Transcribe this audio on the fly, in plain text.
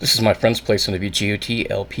This is my friend's place in the GOT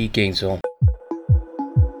LP Gainesville.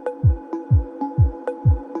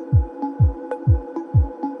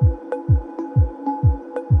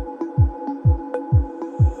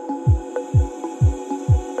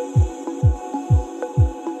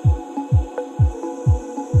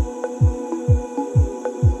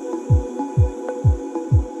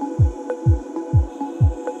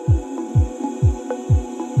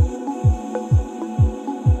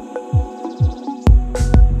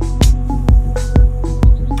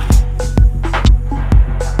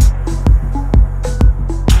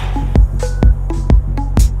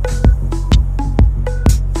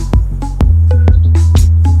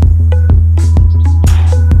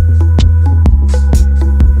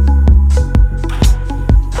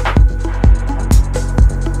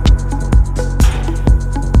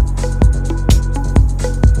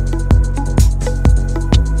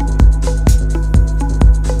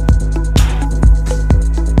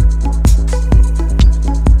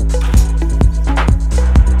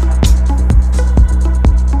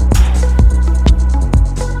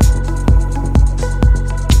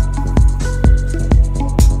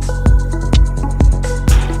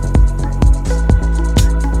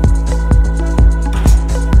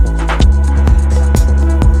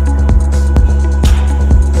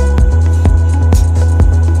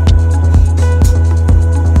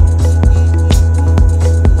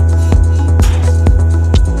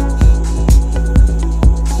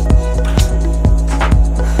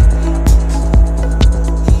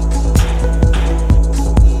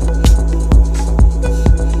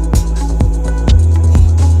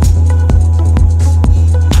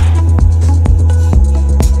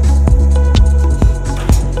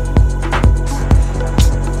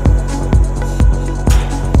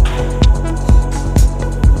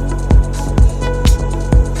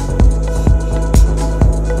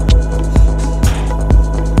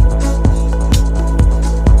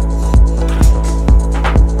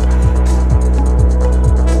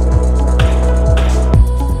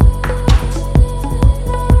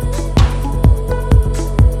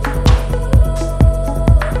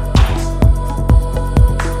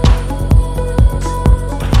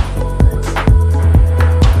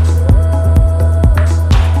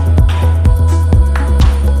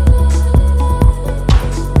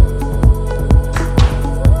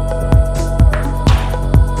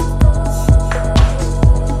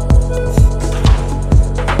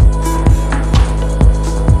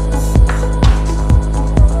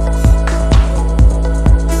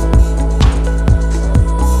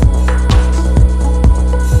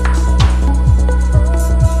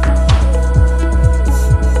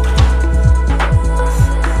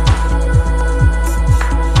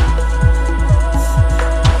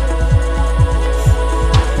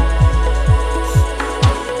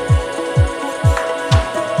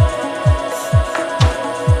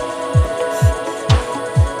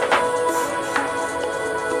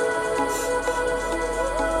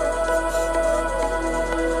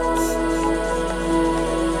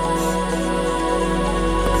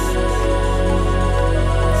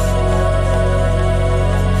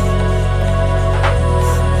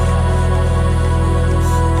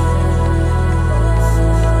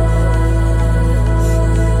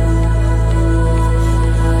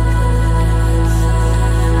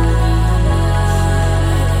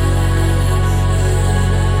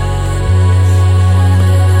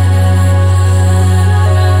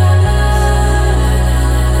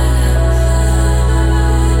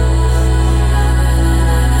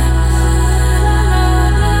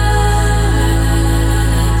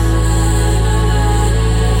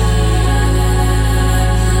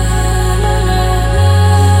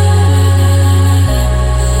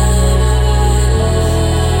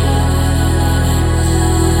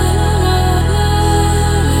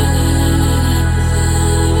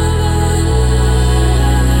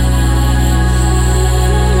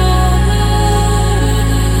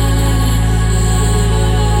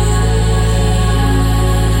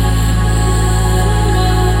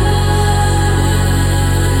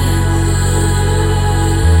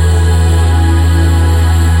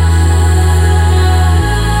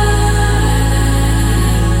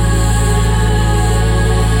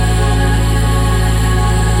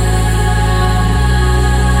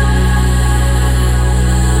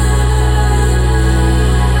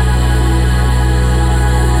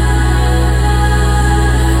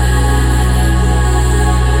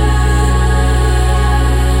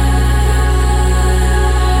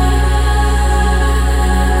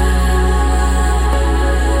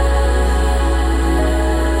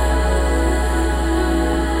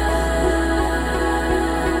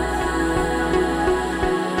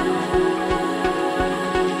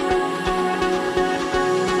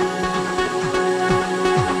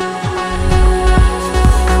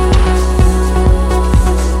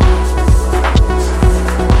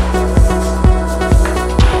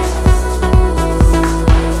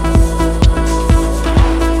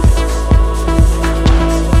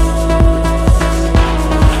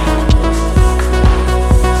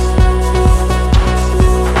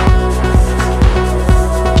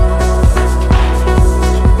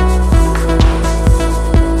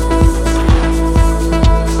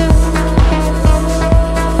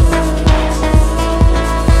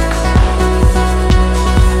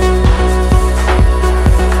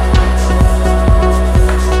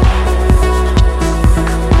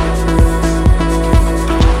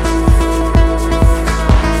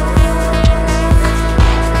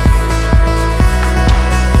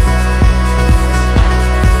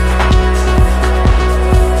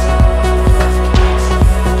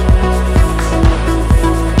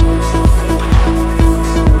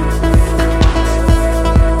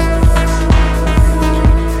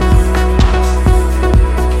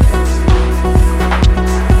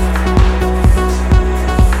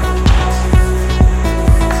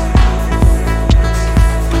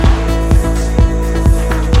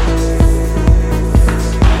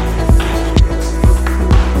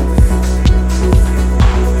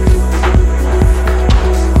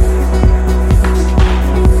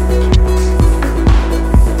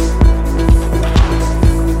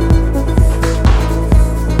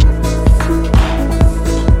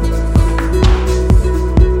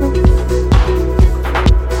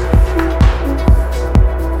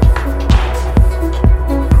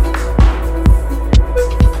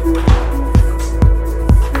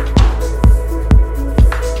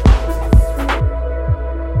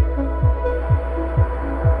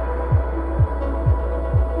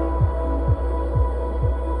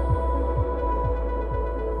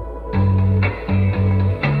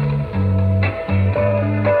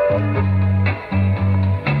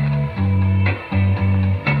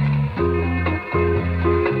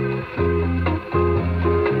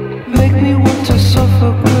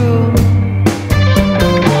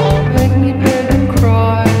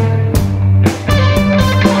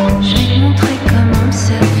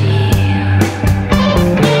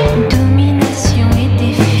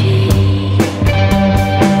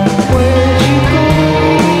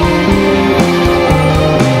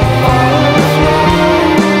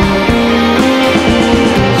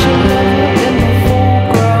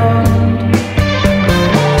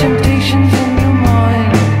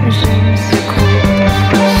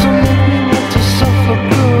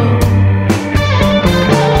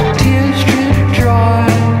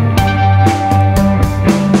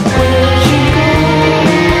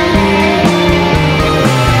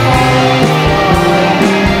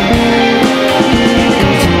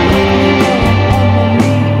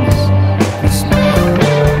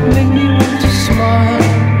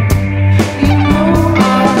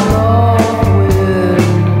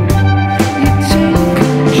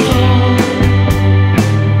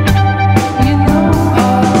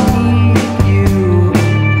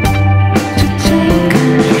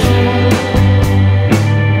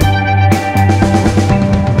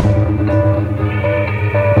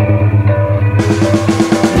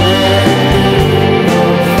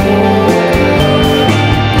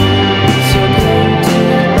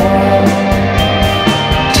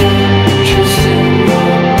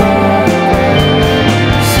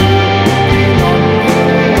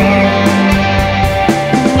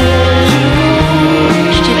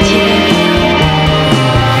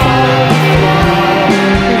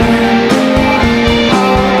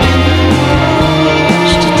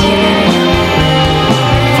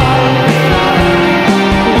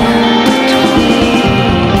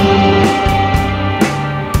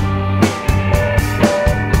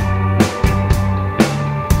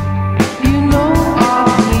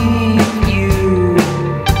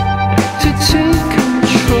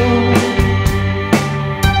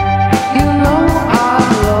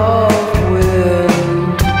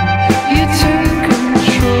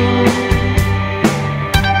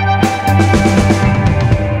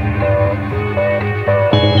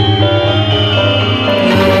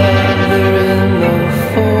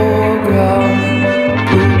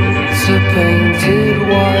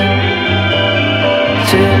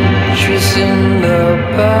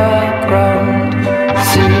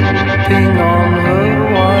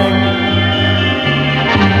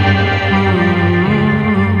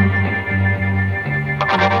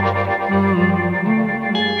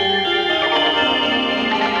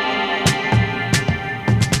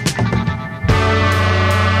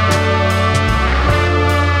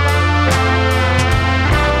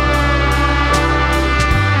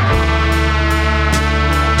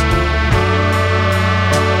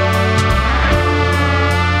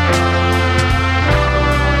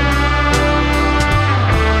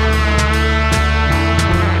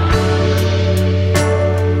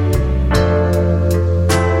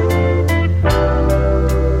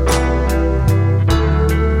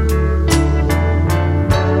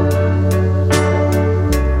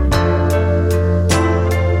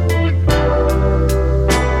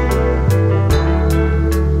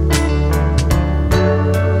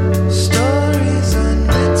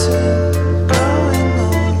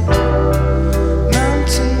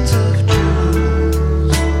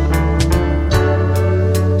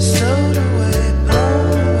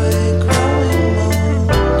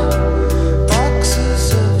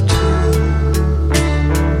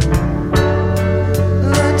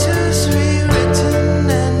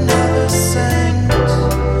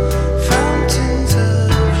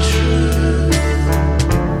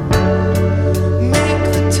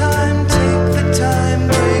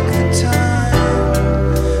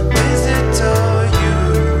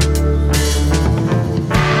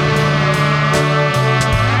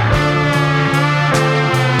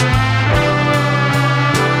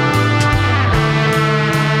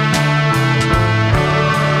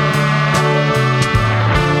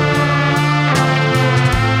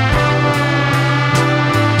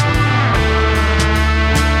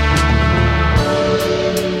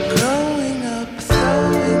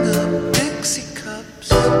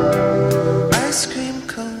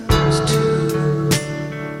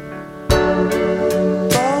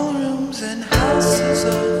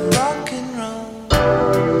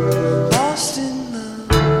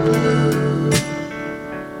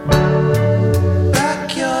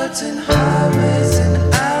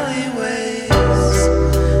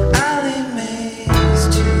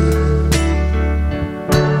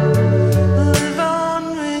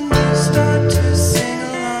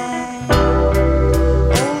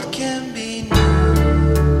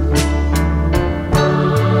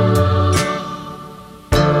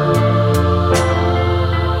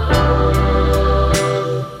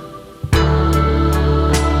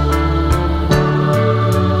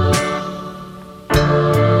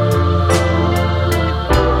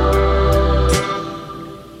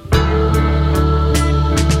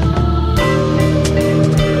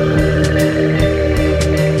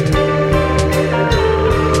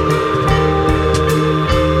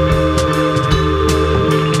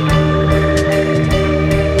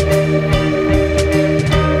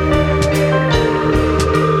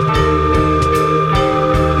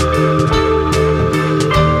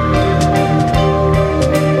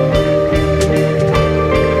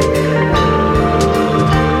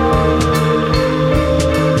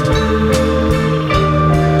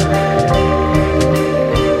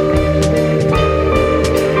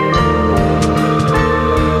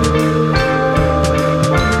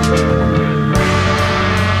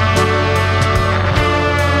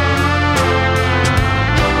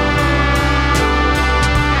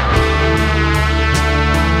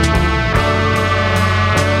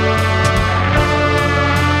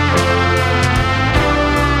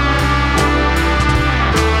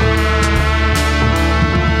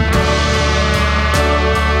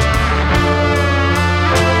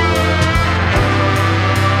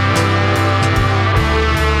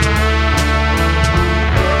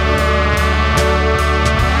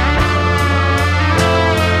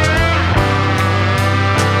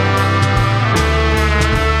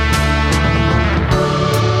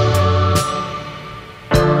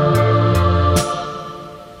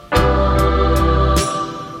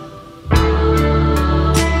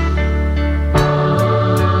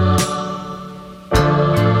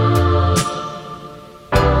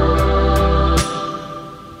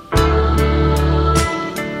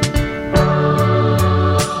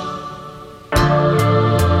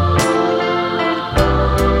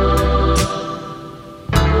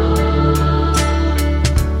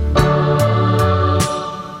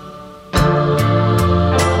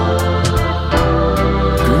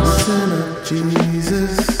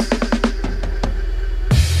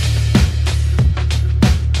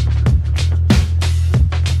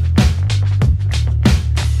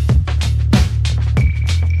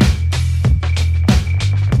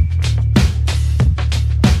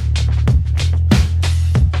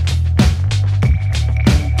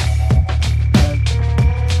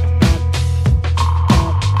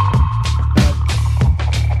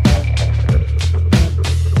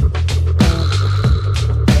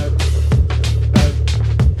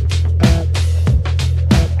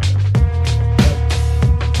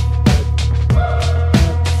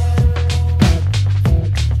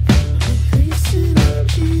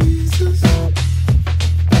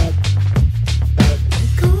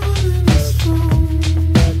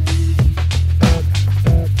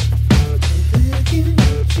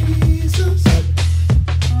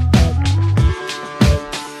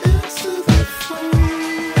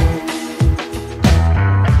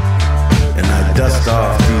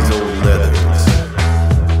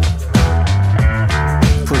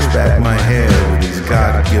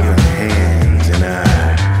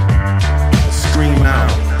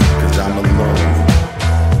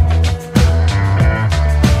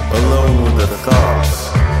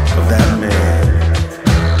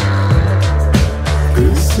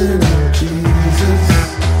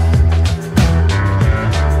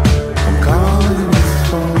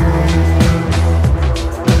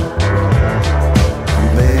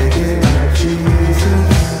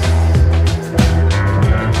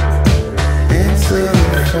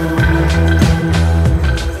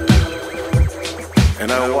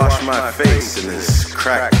 And I wash my face in this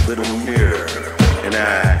cracked little mirror. And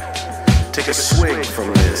I take a swig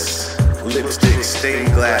from this lipstick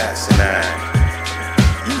stained glass. And I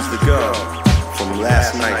use the gum from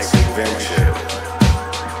last night's adventure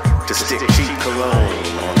to stick cheap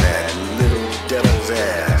cologne on that little devil's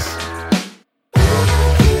ass.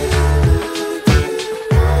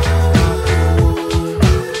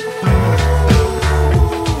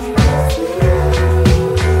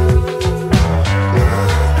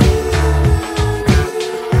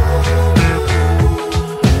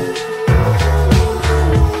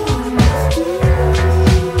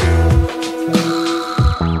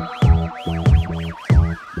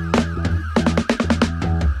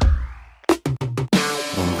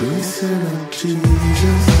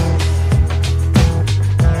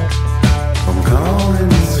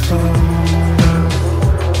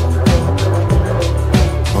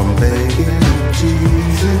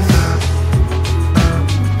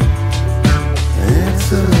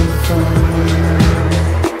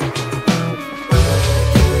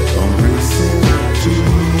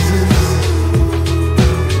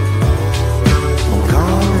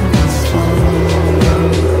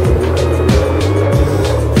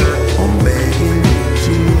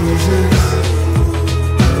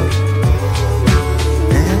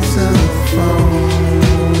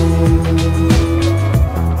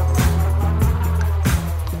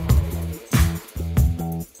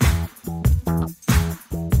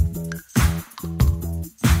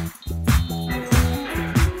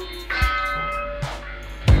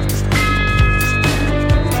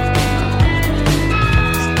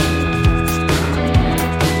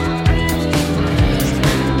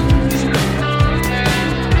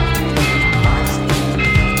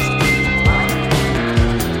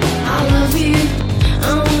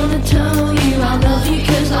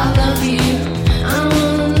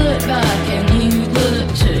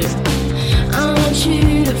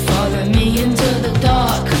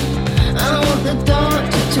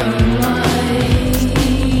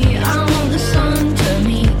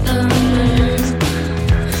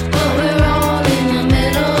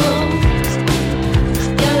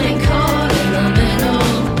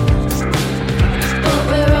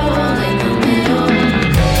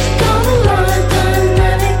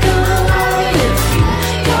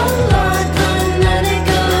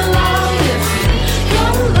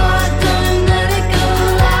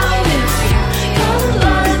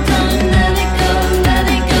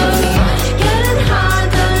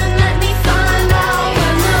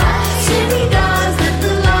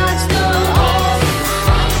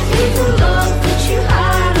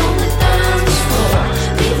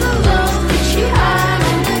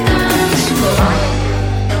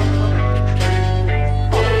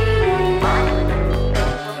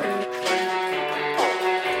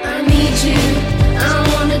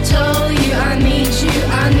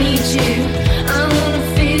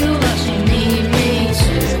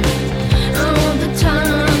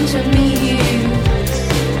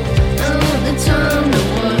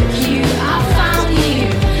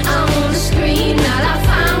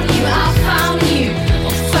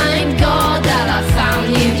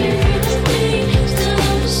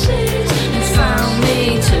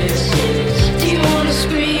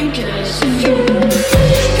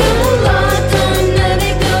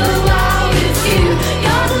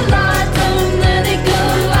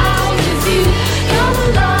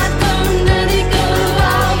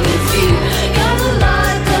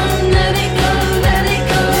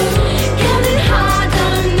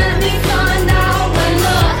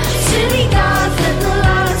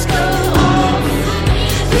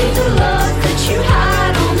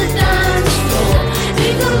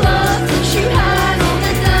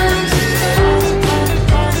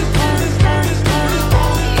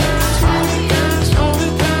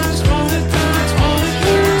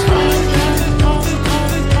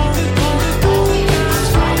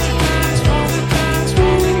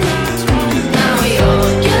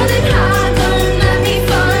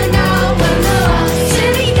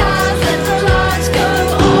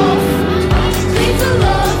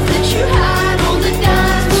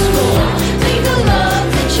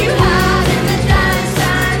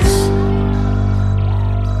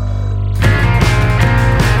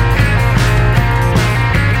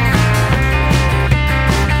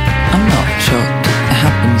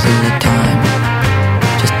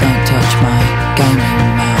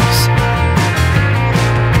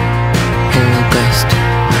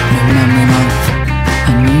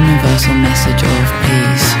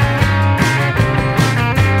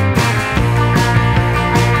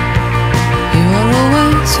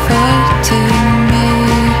 always fighting me.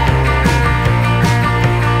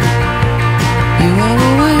 You are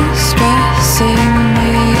always stressing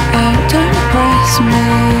me out, don't press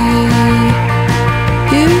me.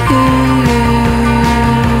 You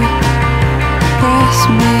press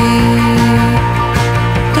me,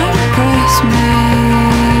 don't press me.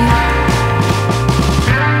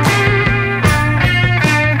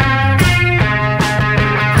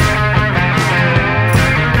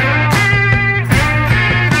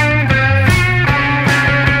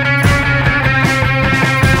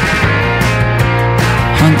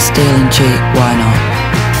 Hunt, steal and cheat, why not?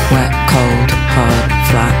 Wet, cold, hard,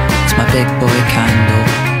 flat, it's my big boy candle.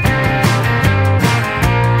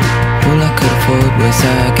 All I could afford was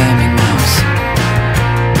a gaming mouse,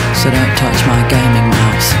 so don't touch my gaming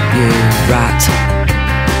mouse, you rat.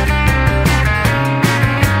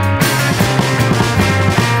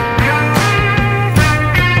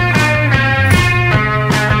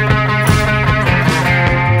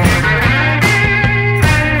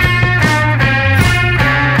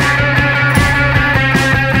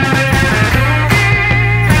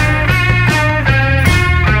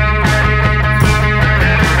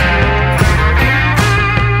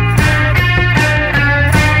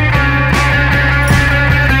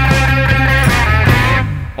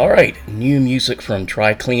 Alright, new music from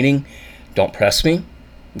Dry Cleaning, Don't Press Me.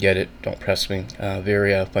 Get it? Don't Press Me.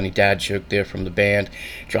 Very funny dad joke there from the band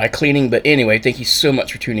Dry Cleaning. But anyway, thank you so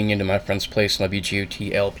much for tuning into my friend's place,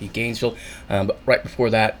 WGOT LP Gainesville. But right before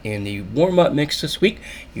that, in the warm-up mix this week,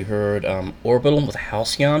 you heard Orbital with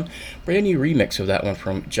Halcyon. Brand new remix of that one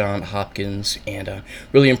from John Hopkins. And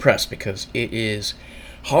really impressed because it is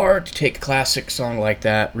hard to take a classic song like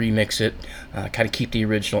that, remix it, kind of keep the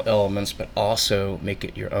original elements, but also make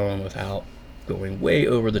it your own without going way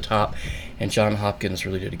over the top. And John Hopkins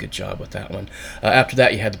really did a good job with that one. After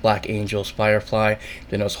that, you had the Black Angels, Firefly.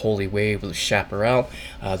 Then it was Holy Wave with Chaparral.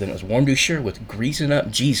 Then it was Warm Dusher with Greasing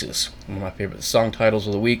Up Jesus, one of my favorite song titles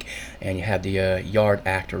of the week. And you had the Yard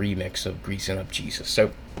Act remix of Greasing Up Jesus.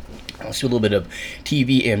 So I'll do a little bit of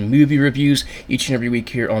TV and movie reviews each and every week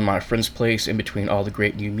here on my friend's place in between all the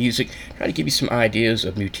great new music. Try to give you some ideas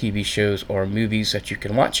of new TV shows or movies that you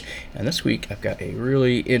can watch. And this week I've got a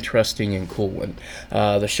really interesting and cool one.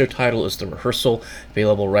 The show title is The Rehearsal,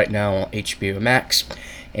 available right now on HBO Max.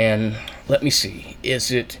 And let me see, is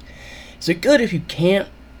it good if you can't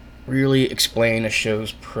really explain a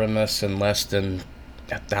show's premise in less than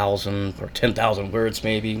 1,000 or 10,000 words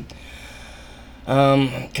maybe?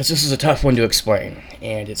 Because this is a tough one to explain,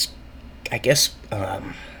 and it's, I guess,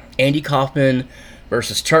 Andy Kaufman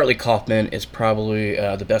versus Charlie Kaufman is probably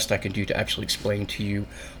the best I can do to actually explain to you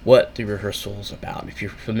what The Rehearsal is about. If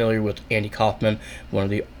you're familiar with Andy Kaufman, one of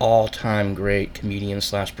the all-time great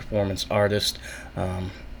comedians / performance artists,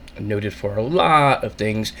 noted for a lot of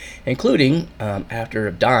things, including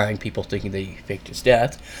after dying, people thinking they faked his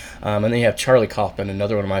death. And then you have Charlie Kaufman,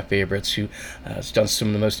 another one of my favorites, who has done some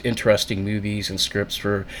of the most interesting movies and scripts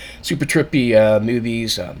for super trippy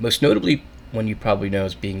movies, most notably one you probably know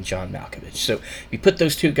as being John Malkovich. So if you put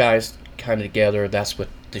those two guys kind of together, that's what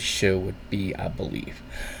the show would be, I believe.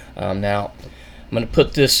 Now, I'm going to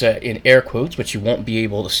put this in air quotes, which you won't be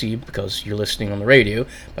able to see because you're listening on the radio,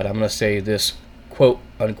 but I'm going to say this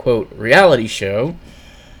quote-unquote reality show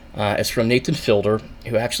is from Nathan Fielder,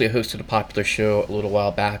 who actually hosted a popular show a little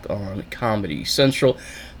while back on Comedy Central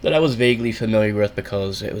that I was vaguely familiar with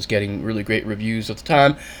because it was getting really great reviews at the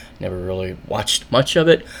time. Never really watched much of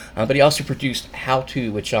it, but he also produced How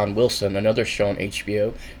To with John Wilson, another show on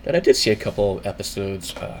HBO that I did see a couple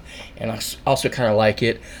episodes, and I also kind of like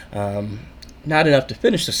it. Not enough to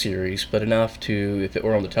finish the series, but enough to, if it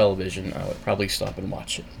were on the television, I would probably stop and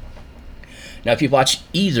watch it. Now, if you've watched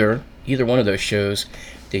either one of those shows,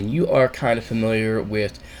 then you are kind of familiar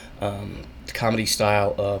with the comedy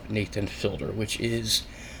style of Nathan Fielder, which is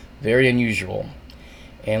very unusual.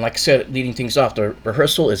 And like I said, leading things off, The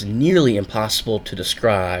Rehearsal is nearly impossible to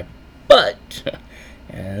describe, but,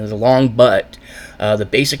 and there's a long but, the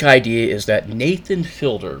basic idea is that Nathan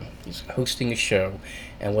Fielder is hosting a show,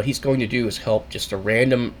 and what he's going to do is help just a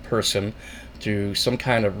random person through some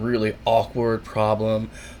kind of really awkward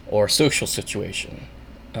problem or social situation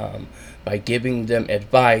by giving them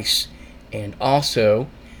advice and also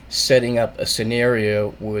setting up a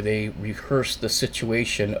scenario where they rehearse the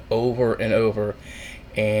situation over and over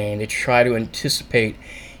and they try to anticipate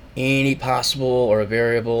any possible or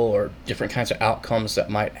variable or different kinds of outcomes that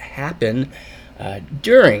might happen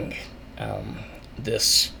during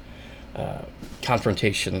this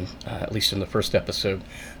confrontation, at least in the first episode.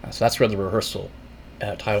 So that's where The Rehearsal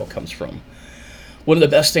title comes from. One of the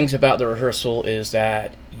best things about The Rehearsal is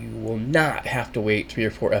that you will not have to wait 3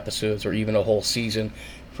 or 4 episodes or even a whole season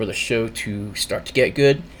for the show to start to get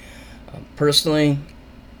good. Personally,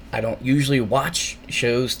 I don't usually watch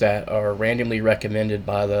shows that are randomly recommended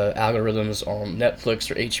by the algorithms on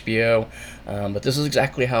Netflix or HBO, but this is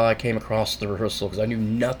exactly how I came across The Rehearsal, because I knew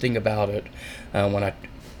nothing about it when I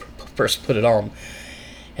first put it on.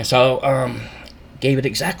 And so gave it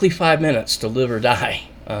exactly 5 minutes to live or die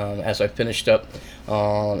as I finished up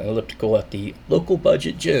on an elliptical at the local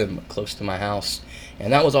budget gym close to my house.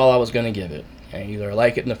 And that was all I was going to give it. Either I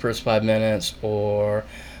like it in the first 5 minutes or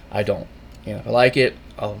I don't. If I like it,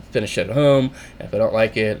 I'll finish it at home. And if I don't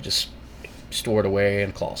like it, just store it away in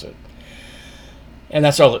a closet. And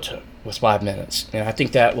that's all it took, was 5 minutes. And I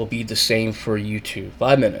think that will be the same for you too.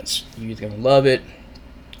 5 minutes. You're either going to love it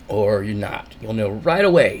or you're not. You'll know right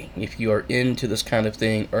away if you are into this kind of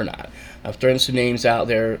thing or not. I've thrown some names out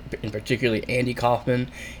there, in particularly Andy Kaufman.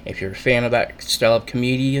 If you're a fan of that style of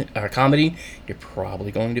comedy, you're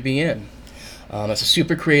probably going to be in. It's a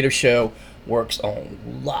super creative show, works on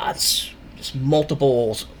just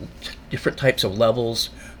multiple different types of levels,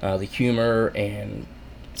 the humor, and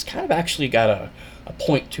it's kind of actually got a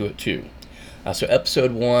point to it too. So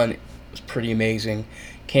episode 1 was pretty amazing.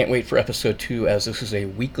 Can't wait for episode 2, as this is a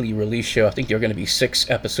weekly release show. I think there are going to be 6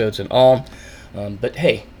 episodes in all. But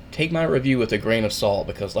hey, take my review with a grain of salt,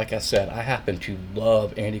 because like I said, I happen to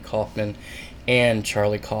love Andy Kaufman and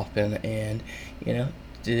Charlie Kaufman, and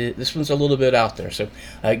this one's a little bit out there, so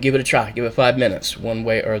give it a try. Give it 5 minutes, one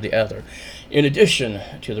way or the other. In addition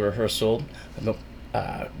to The Rehearsal, I'm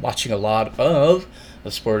watching a lot of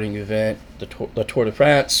the sporting event, the Tour de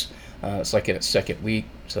France. It's like in its second week,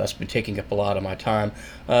 so that's been taking up a lot of my time.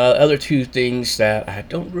 Other 2 things that I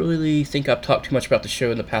don't really think I've talked too much about the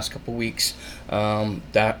show in the past couple weeks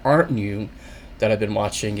that aren't new, that I've been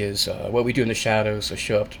watching is What We Do in the Shadows, a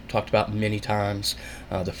show I've talked about many times.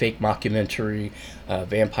 The fake mockumentary,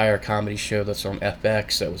 vampire comedy show that's on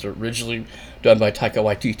FX that was originally done by Taika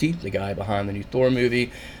Waititi, the guy behind the new Thor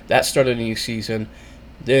movie. That started a new season.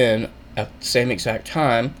 Then, at the same exact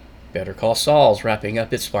time, Better Call Saul's wrapping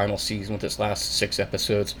up its final season with its last 6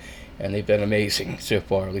 episodes, and they've been amazing so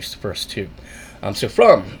far, at least the first 2. So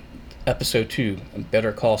from episode 2,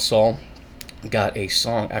 Better Call Saul, got a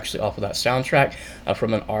song actually off of that soundtrack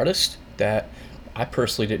from an artist that I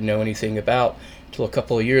personally didn't know anything about until a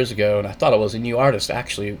couple of years ago, and I thought it was a new artist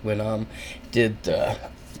actually when did the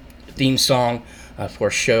theme song for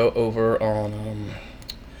a show over on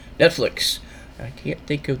Netflix. I can't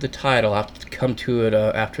think of the title. I'll have to come to it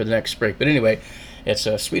after the next break. But anyway, it's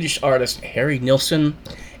a Swedish artist, Harry Nilsson,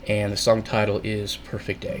 and the song title is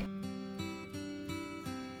Perfect Day.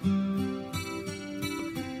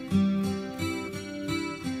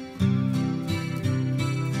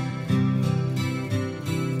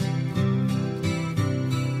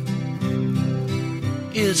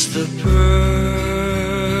 It's the perfect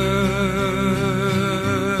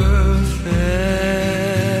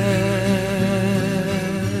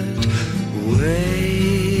way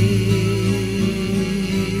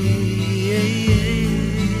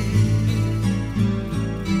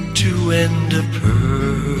to end a perfect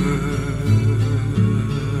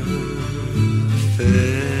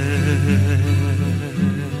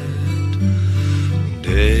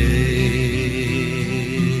day.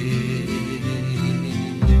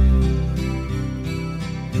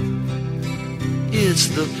 It's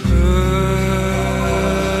the perfect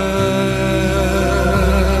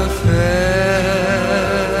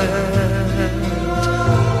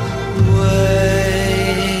way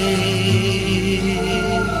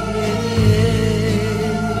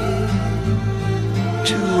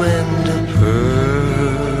to end a perfect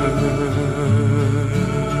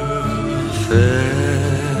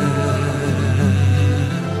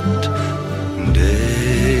day.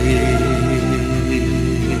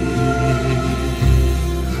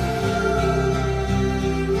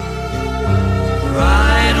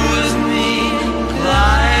 Ride with me,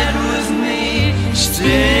 glide with me,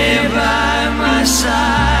 stay by my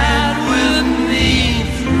side with me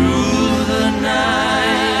through the night.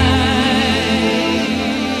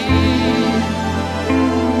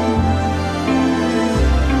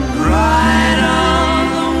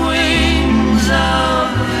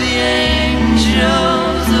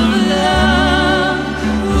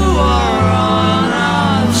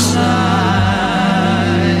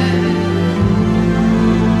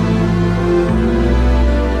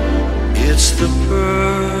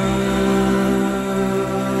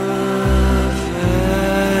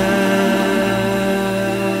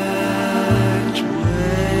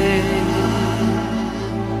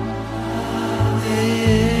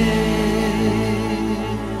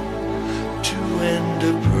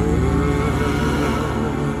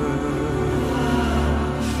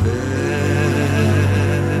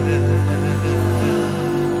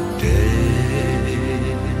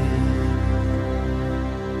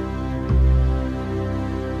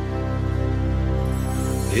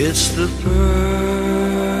 the perfect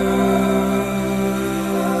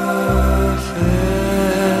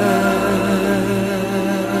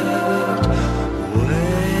way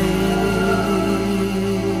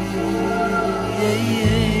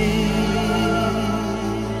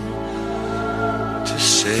to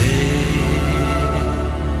say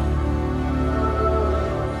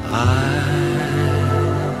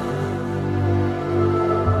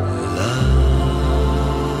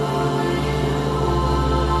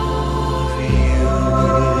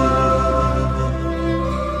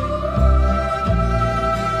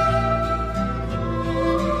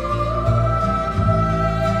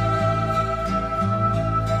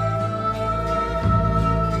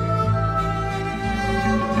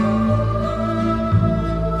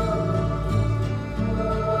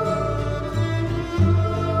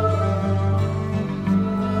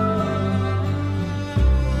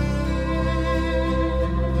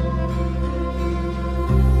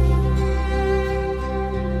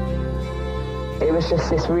It was just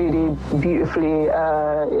this really beautifully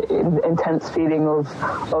intense feeling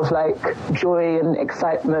of like joy and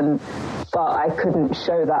excitement, but I couldn't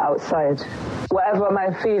show that outside. Whatever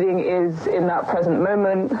my feeling is in that present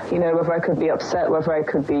moment, you know, whether I could be upset, whether I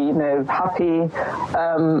could be, you know, happy,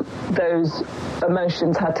 those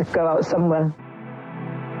emotions had to go out somewhere.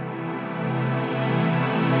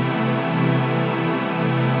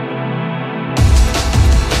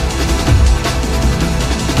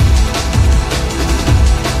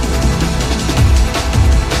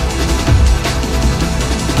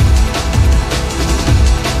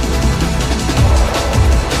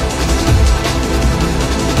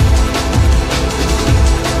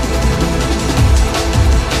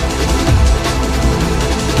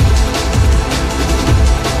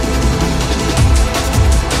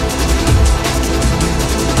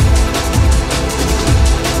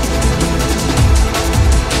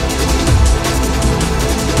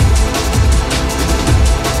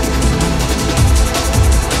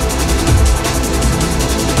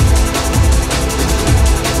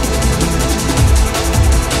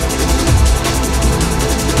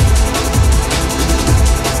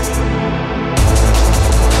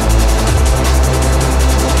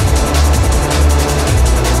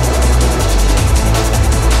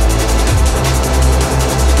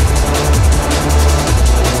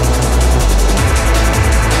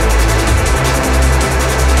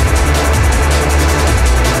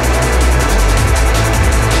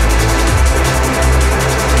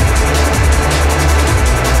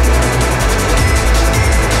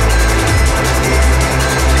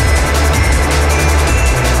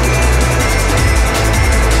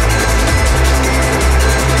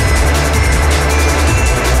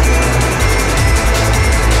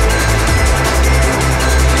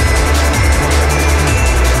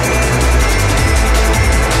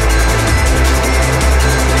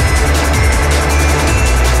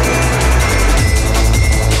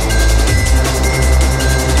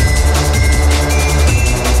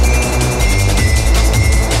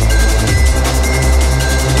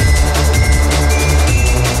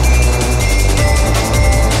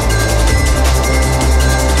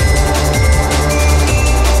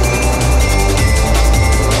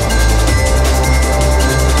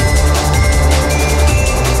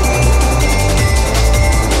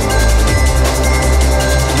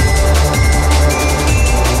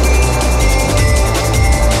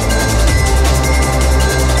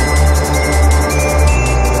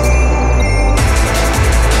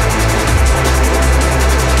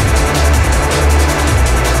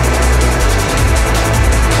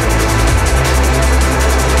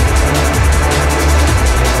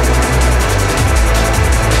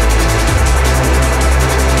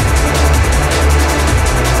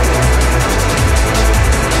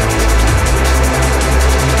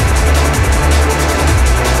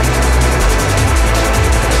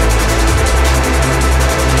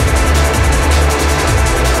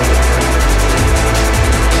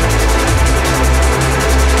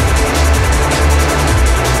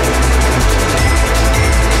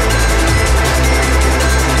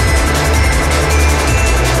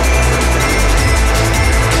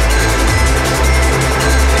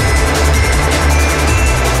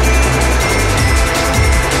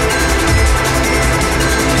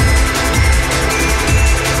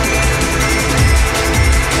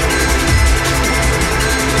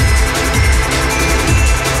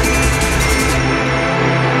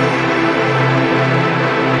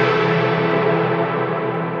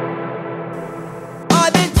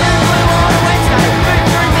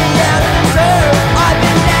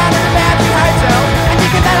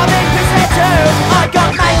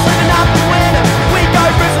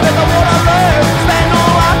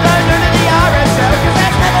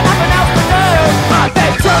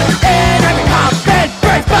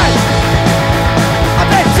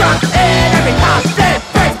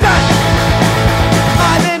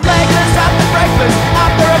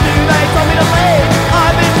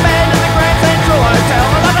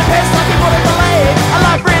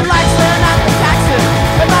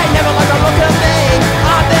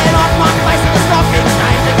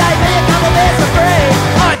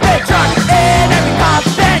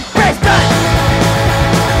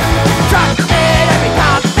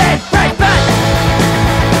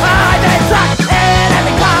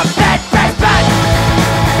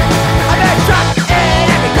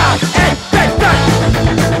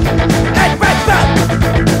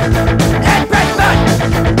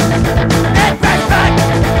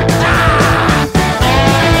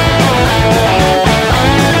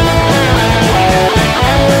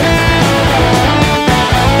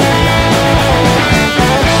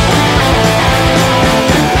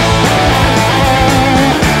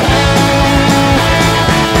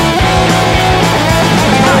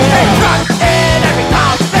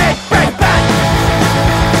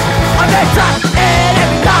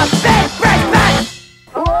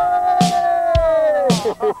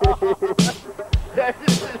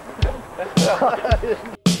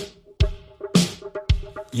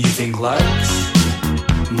 You think life's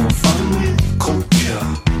more fun with culture?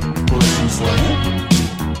 Lessons learned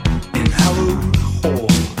in hallowed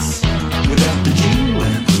halls, without the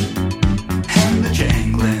jingling and the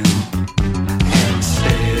jangling and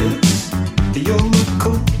stairs at your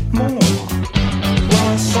local mall. Well,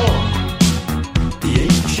 I saw the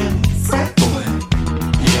ancient frat boy,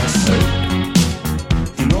 yes sir,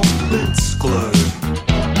 in all its glow,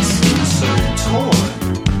 skin so taut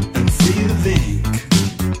and free of ink,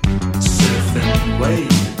 surfing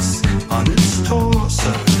waves on its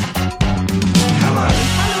torso. Hello,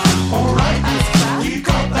 alright, you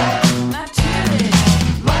got that?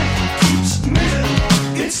 Life keeps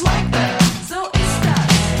moving, it's like that. So it's that.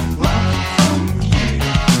 Love from you,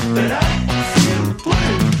 but I feel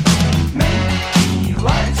blue. Maybe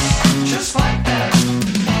life's just like that.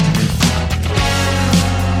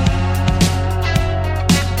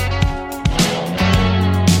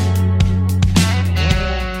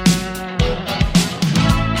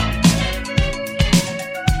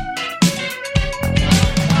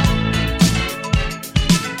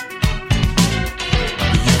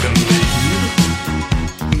 You can lead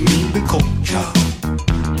me the culture,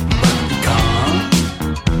 but you can't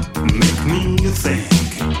make me think.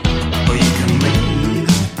 Or you can lead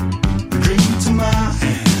the dream to my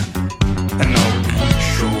hand, and I'll be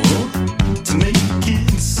sure to make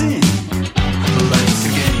it sing. Life's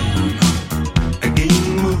a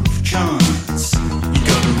game of chance. You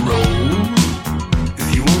gotta roll if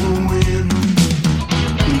you wanna win.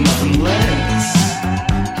 Nothing less,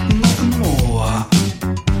 nothing more.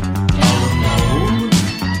 All alone,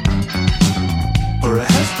 or it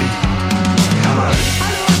has been. Hello,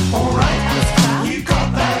 alright, you got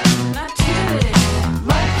that?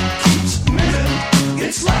 Life keeps moving,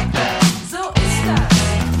 it's like that. So it's that.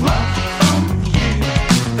 Love from you,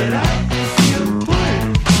 but I feel blue.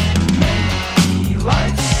 Maybe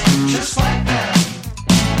life's just like that.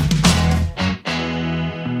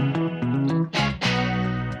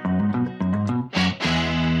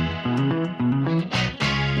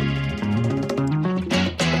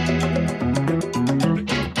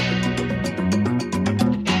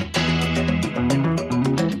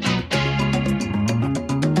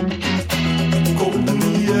 Gold in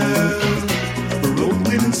the air,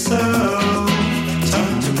 rolling in sound.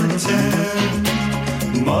 Time to pretend.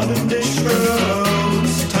 Modern day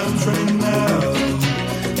shrouds, time's running out.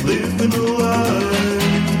 Living a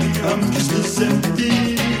lie, I'm just as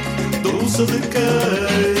empty. Those are the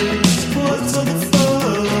guys. What's all the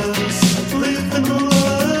fuss? Living a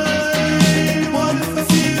lie. What if the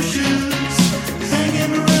future's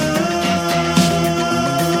hanging around?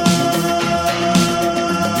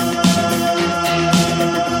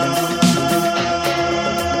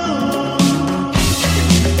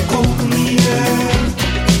 Cold in the air,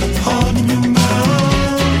 hard in your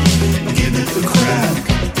mouth. Give it a crack.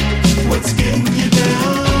 What's getting you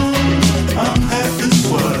down? I'm half as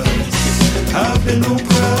wise. I've been no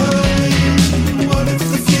pride. What if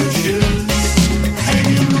the future's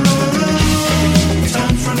hanging around?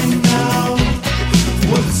 Time's running out.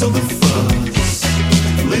 What's all the fuss?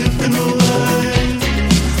 Living a lie,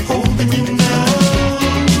 holding you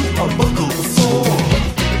now. I'll buckle before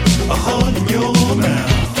a heart in your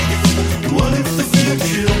mouth. What if the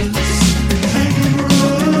future's hanging around?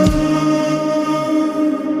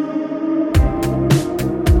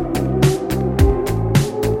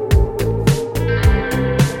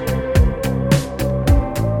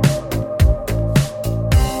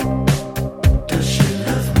 Does she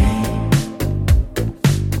love me?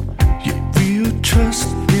 You feel trust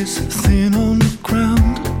is thin on the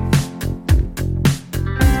ground.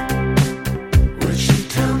 Would she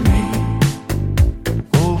tell me?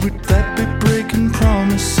 Or would that be breaking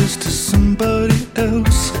promises to somebody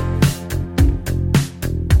else?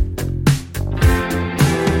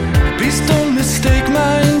 Please don't mistake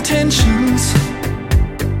my intentions.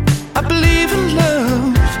 I believe in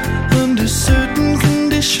love under certain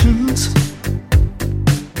conditions.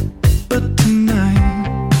 But tonight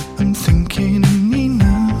I'm thinking of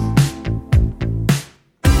Nina.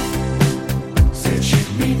 Said she'd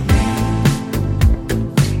meet me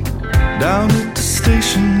down at the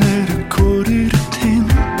station at 9:45.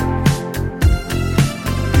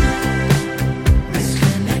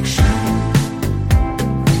 Misconnection.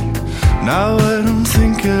 Now I don't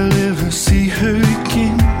think I'll ever see her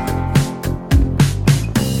again.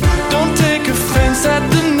 Don't take offense at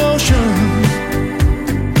the notion.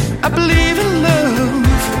 I believe in love,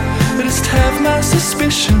 I just have my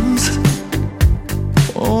suspicions.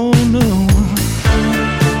 Oh no.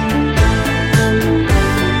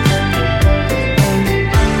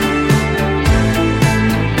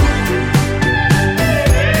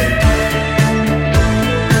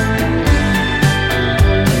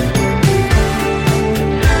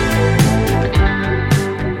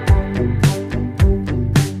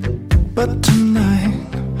 tonight.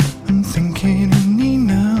 I'm thinking of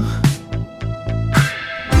Nina.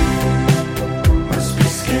 Must be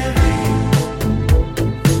scary.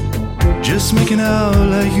 Just making out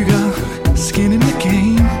like you got skin in the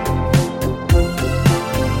game.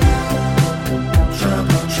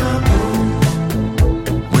 Trouble, trouble.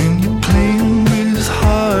 When you're playing with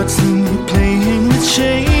hearts and you're playing with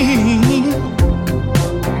shame.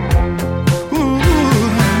 Ooh,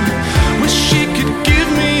 wish she could give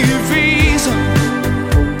me a reason.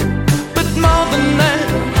 But more than that,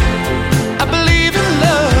 I believe in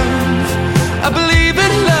love. I believe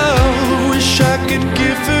in love. Wish I could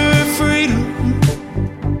give her freedom.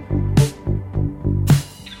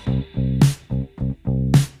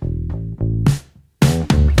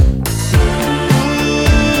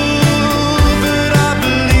 But I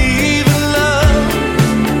believe in love.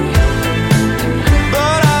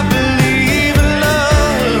 But I believe in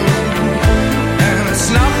love. And it's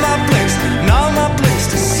not my place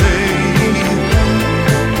to say.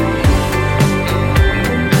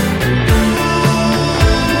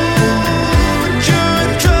 But you're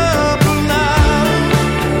in trouble now.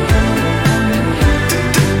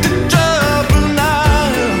 Trouble now.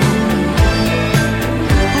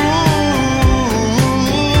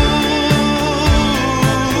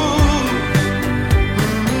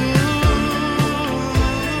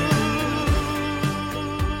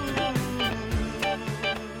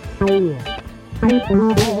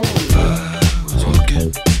 Was walking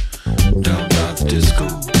down by the disco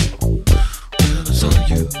when I saw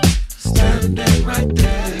you standing right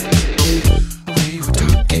there. We were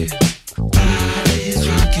talking, bodies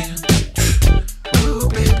rocking. Oh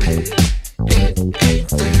baby, it ain't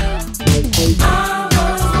fair. I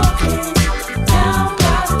was walking down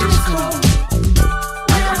by the disco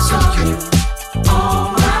when I saw you all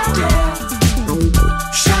right there.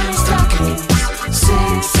 Shiny stockings,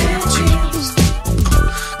 6-inch jeans.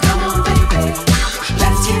 Come on, baby,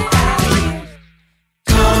 let's get out of here.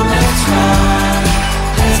 Come, let's ride.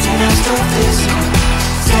 Let's get astrophysical.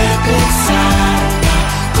 Step inside,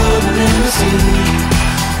 pull the limousine.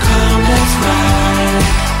 Come, let's ride.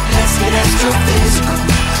 Let's get astrophysical.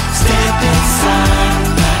 Step inside,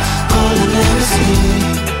 pull the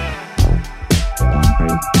limousine.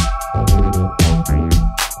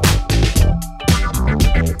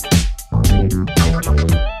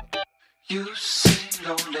 You seem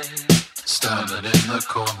lonely, standing in the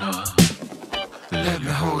corner. Let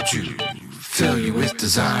me hold you, fill you with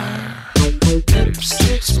desire.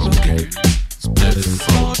 Lipstick smoking,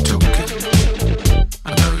 beautiful token. I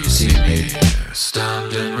know you see me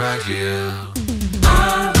standing right here. I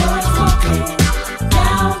was walking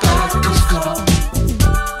down by the disco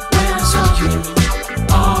when I saw you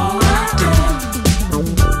all right there.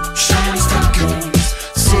 Shiny stockings,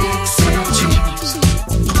 6-inch jeans.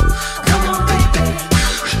 Come on, baby,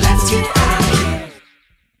 let's get out of here.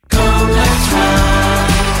 Come, let's ride.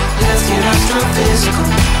 Let's get astrophysical.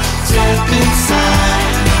 Step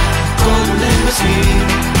inside, pull the limousine.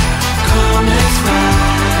 Come, let's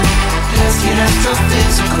ride. Let's get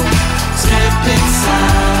astrophysical. Step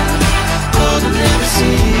inside, pull the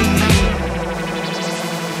limousine.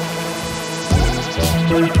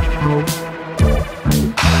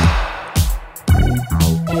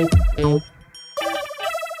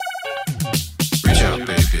 Reach out,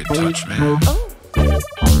 baby, touch me.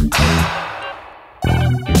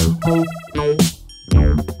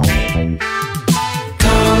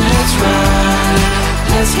 Come, let's ride.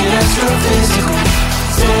 Let's get astrophysical.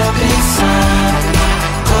 Step inside,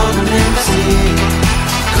 pull the limousine.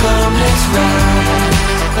 Come, let's ride.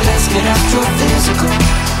 Let's get astrophysical.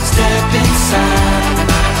 Step inside,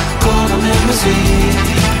 pull the limousine.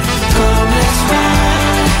 Come, let's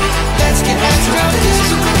ride. Let's get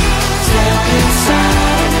astrophysical. Step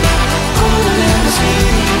inside, pull the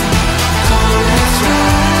limousine. Come, let's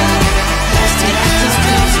ride. Let's get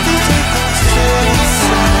astrophysical. Step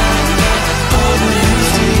inside, pull the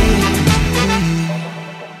limousine.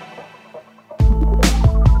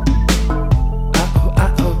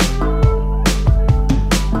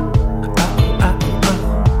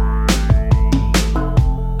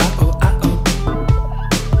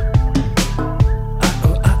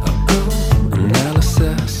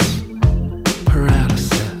 Analysis,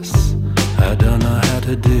 paralysis. I don't know how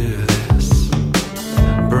to do this.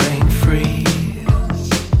 Brain freeze.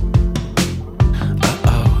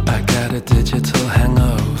 I got a digital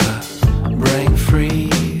hangover. Brain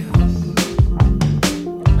freeze.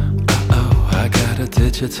 I got a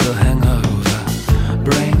digital hangover.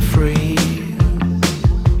 Brain freeze.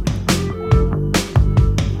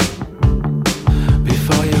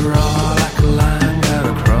 Before you roar like a lion,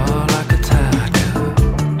 gotta crawl like a tiger.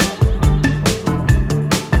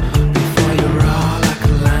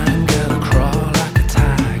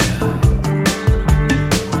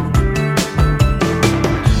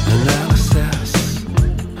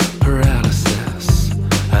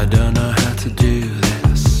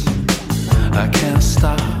 I can't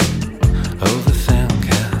stop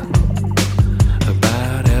overthinking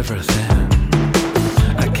about everything.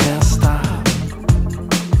 I can't stop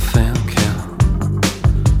thinking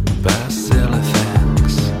about silly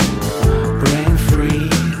things. Brain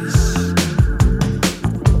freeze.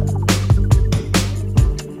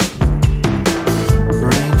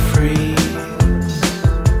 Brain freeze.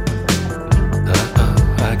 Uh-oh,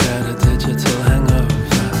 I got a digital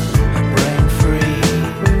hangover. Brain freeze.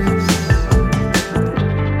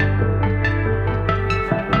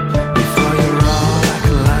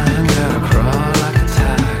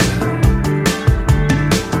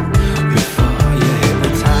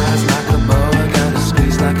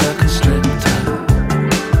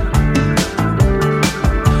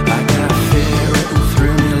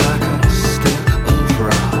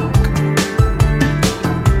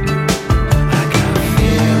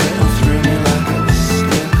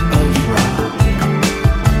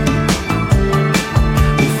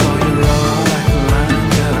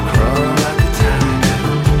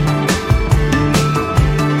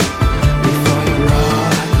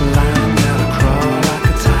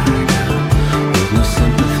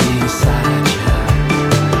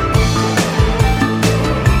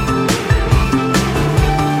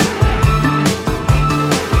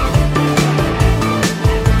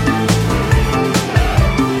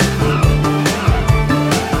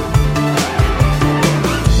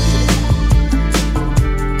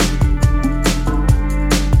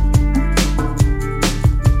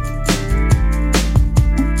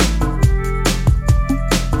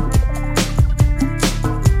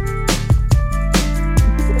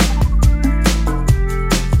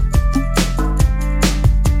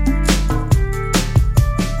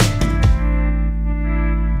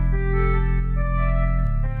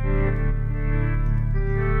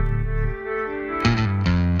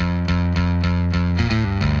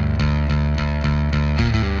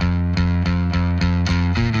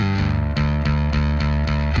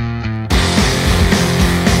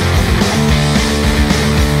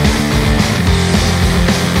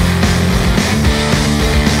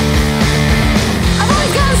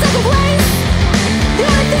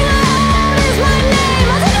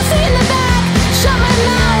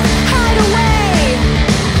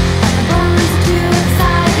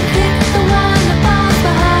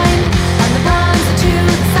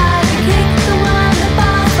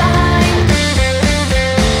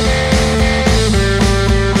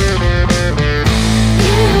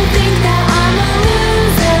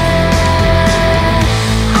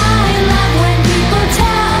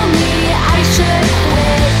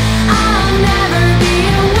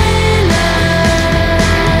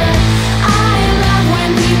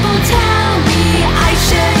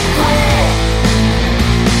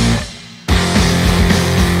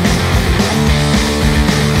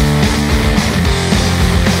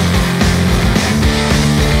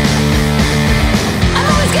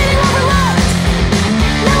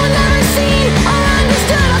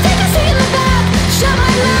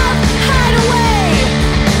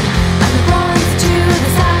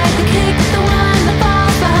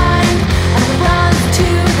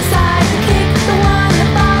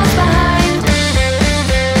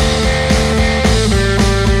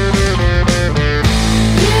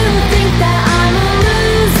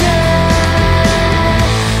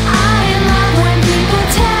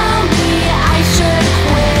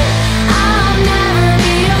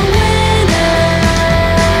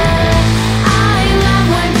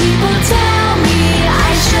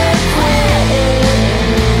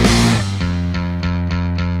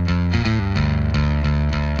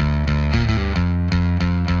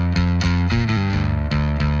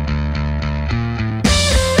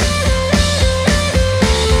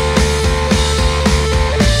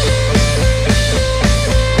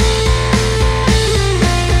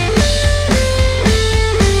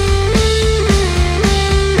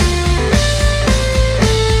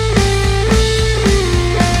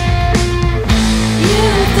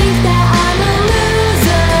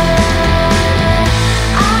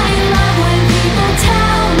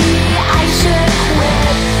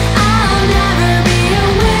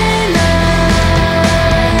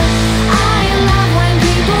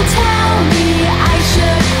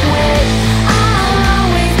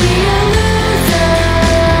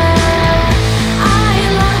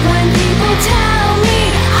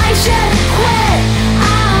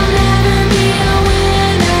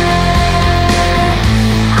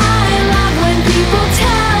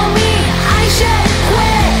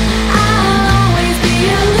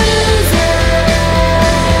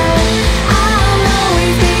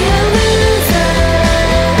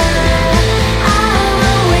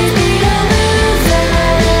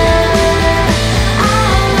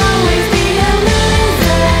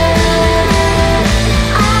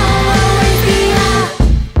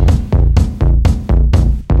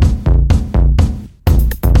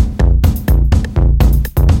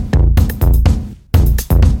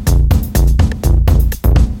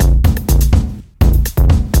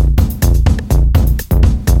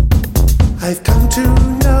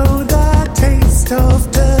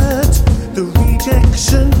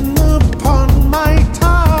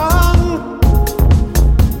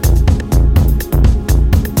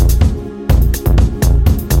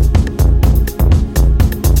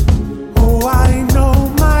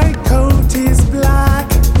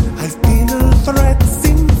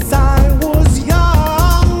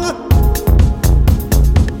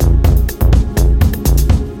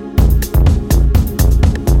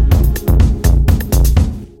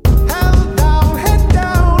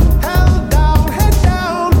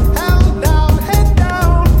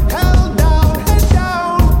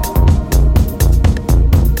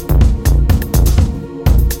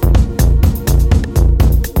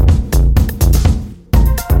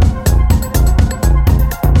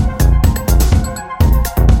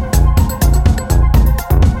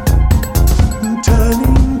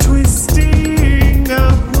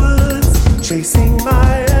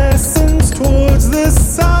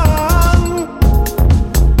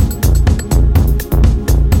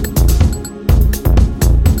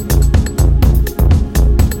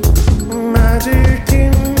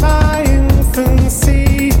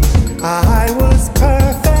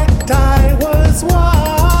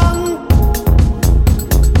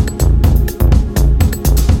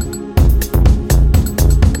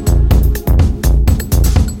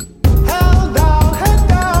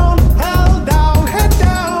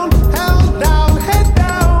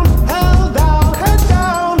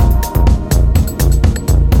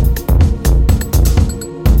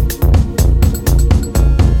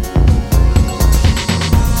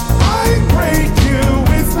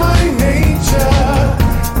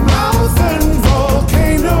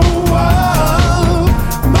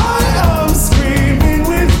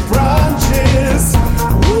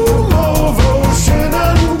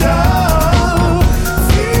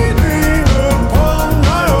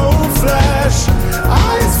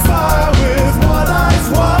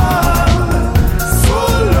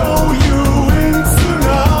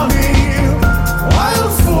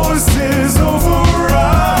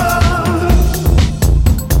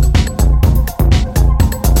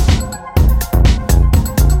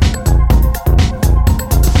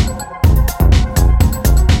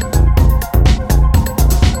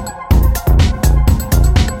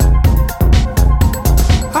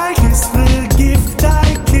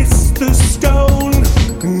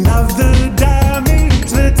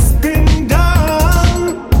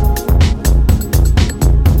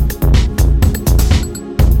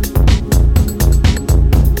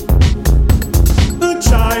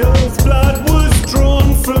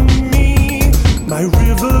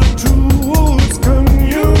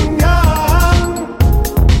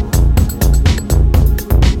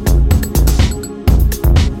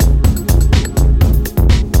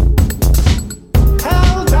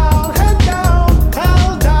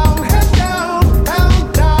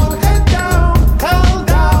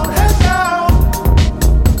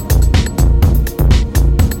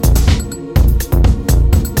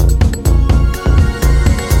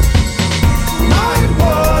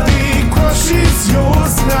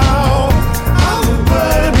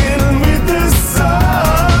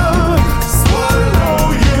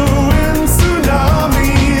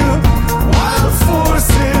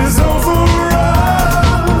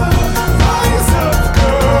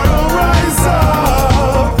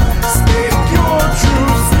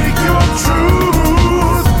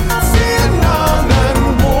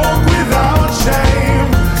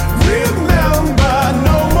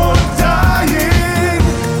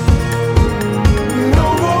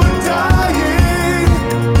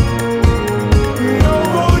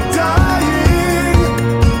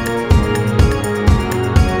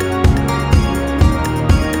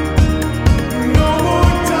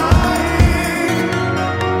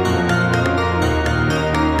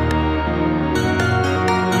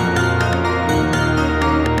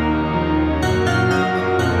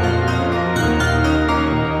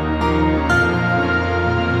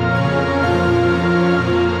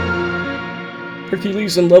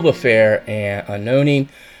 Poison Love Affair and Unknowny,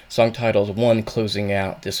 song titled One, closing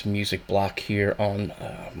out this music block here on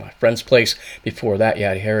my friend's place. Before that, you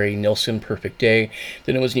had Harry Nilsson, Perfect Day.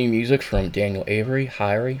 Then it was new music from Daniel Avery,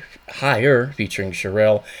 Higher, featuring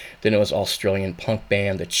Sherelle. Then it was Australian punk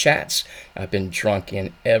band The Chats. I've been drunk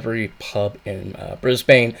in every pub in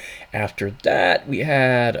Brisbane. After that, we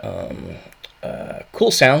had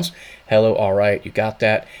Cool Sounds, Hello, Alright, You Got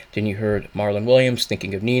That. Then you heard Marlon Williams,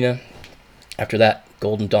 Thinking of Nina. After that,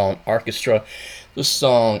 Golden Dawn Orchestra. The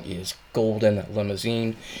song is Golden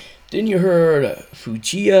Limousine. Then you heard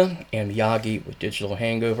Fujia and Miyagi with Digital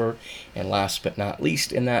Hangover. And last but not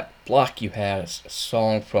least, in that block, you had a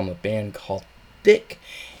song from a band called Thick,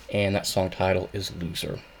 and that song title is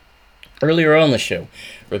Loser. Earlier on the show,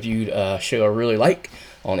 reviewed a show I really like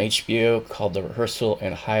on HBO called The Rehearsal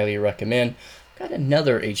and highly recommend. Got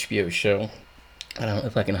another HBO show. I don't know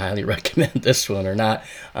if I can highly recommend this one or not.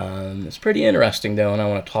 It's pretty interesting, though, and I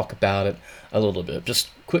want to talk about it a little bit. Just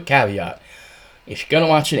quick caveat. If you're going to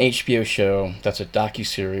watch an HBO show that's a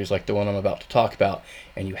docuseries like the one I'm about to talk about,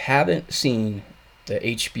 and you haven't seen the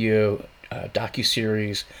HBO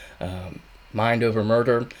docuseries Mind Over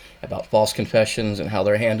Murder about false confessions and how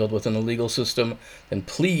they're handled within the legal system, then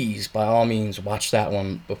please, by all means, watch that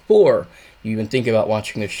one before you even think about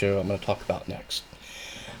watching the show I'm going to talk about next.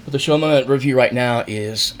 But the show I'm going to review right now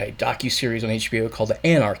is a docuseries on HBO called The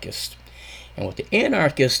Anarchist. And what The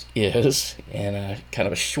Anarchist is, and kind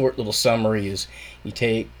of a short little summary, is you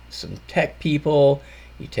take some tech people,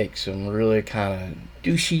 you take some really kind of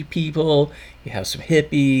douchey people, you have some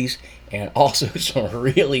hippies, and also some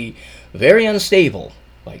really very unstable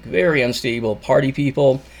party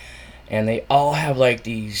people. And they all have like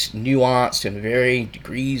these nuanced and varying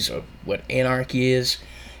degrees of what anarchy is.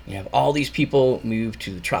 You have all these people move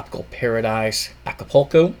to the tropical paradise,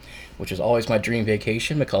 Acapulco, which is always my dream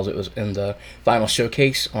vacation because it was in the final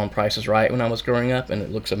showcase on Price is Right when I was growing up, and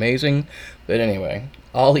it looks amazing. But anyway,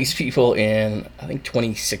 all these people in, I think,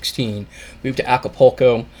 2016 moved to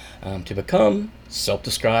Acapulco to become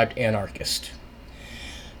self-described anarchists.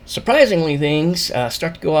 Surprisingly, things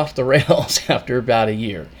start to go off the rails after about a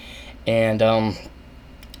year. And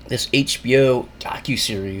this HBO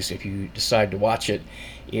docuseries, if you decide to watch it,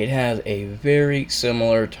 it has a very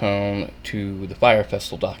similar tone to the Fyre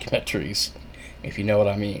Festival documentaries, if you know what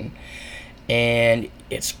I mean. And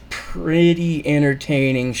it's pretty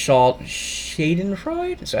entertaining.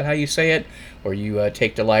 Schadenfreude? Is that how you say it? Or you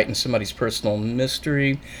take delight in somebody's personal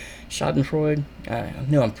mystery? Schadenfreude? I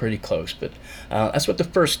know I'm pretty close, but that's what the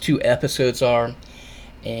first two episodes are.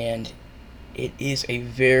 And it is a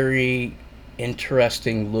very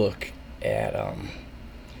interesting look at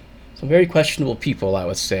some very questionable people, I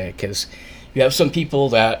would say, because you have some people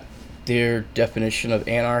that their definition of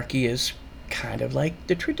anarchy is kind of like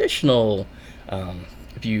the traditional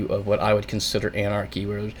view of what I would consider anarchy,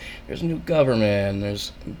 where there's no government,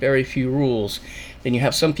 there's very few rules. Then you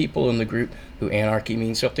have some people in the group who anarchy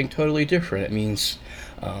means something totally different. It means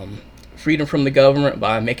freedom from the government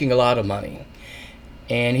by making a lot of money.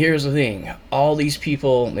 And here's the thing, all these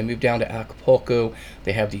people, they move down to Acapulco,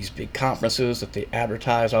 they have these big conferences that they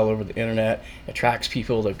advertise all over the internet, attracts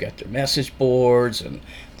people, they've got their message boards and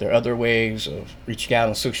their other ways of reaching out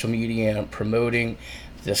on social media and promoting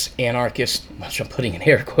this anarchist, which I'm putting in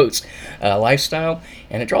air quotes, lifestyle,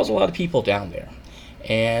 and it draws a lot of people down there.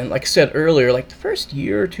 And like I said earlier, like the first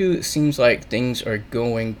year or two, it seems like things are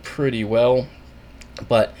going pretty well,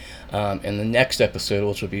 but in the next episode,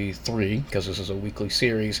 which will be 3, because this is a weekly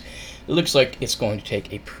series, it looks like it's going to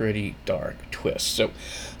take a pretty dark twist. So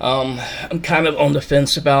I'm kind of on the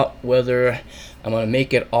fence about whether I'm going to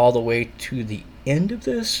make it all the way to the end of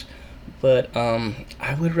this, but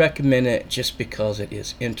I would recommend it just because it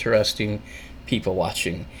is interesting people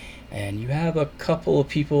watching. And you have a couple of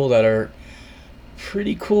people that are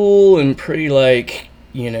pretty cool and pretty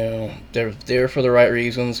they're there for the right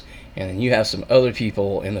reasons. And then you have some other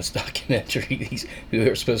people in this documentary who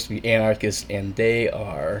are supposed to be anarchists, and they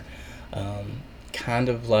are kind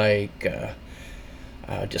of like,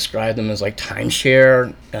 describe them as like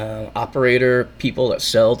timeshare operator people that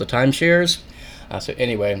sell the timeshares. So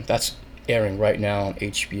anyway, that's airing right now on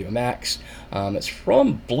HBO Max. It's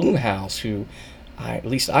from Blumhouse, who at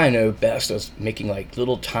least I know best as making like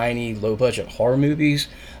little tiny low budget horror movies.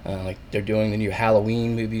 Like they're doing the new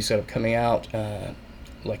Halloween movies that are coming out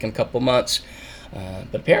like in a couple months,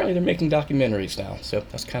 but apparently they're making documentaries now, so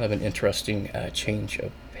that's kind of an interesting change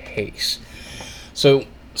of pace. So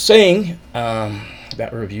saying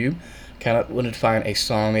that review, kind of wanted to find a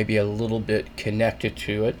song maybe a little bit connected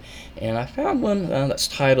to it, and I found one that's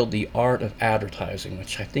titled The Art of Advertising,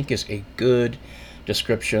 which I think is a good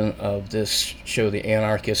description of this show, The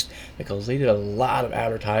Anarchist, because they did a lot of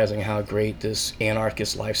advertising how great this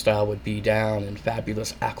anarchist lifestyle would be down in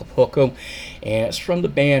fabulous Acapulco. And it's from the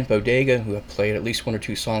band Bodega, who I've played at least one or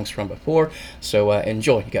two songs from before. So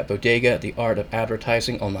enjoy. You got Bodega, The Art of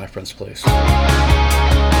Advertising on My Friend's Place.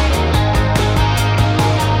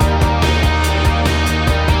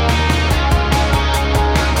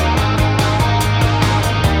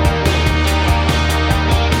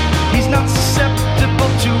 He's not susceptible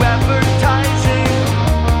to advertising.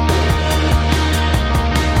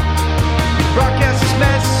 He broadcasts his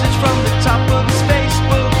message from the top of his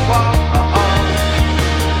Facebook wall.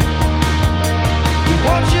 He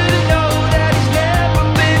wants you to know that he's never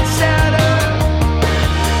been sadder.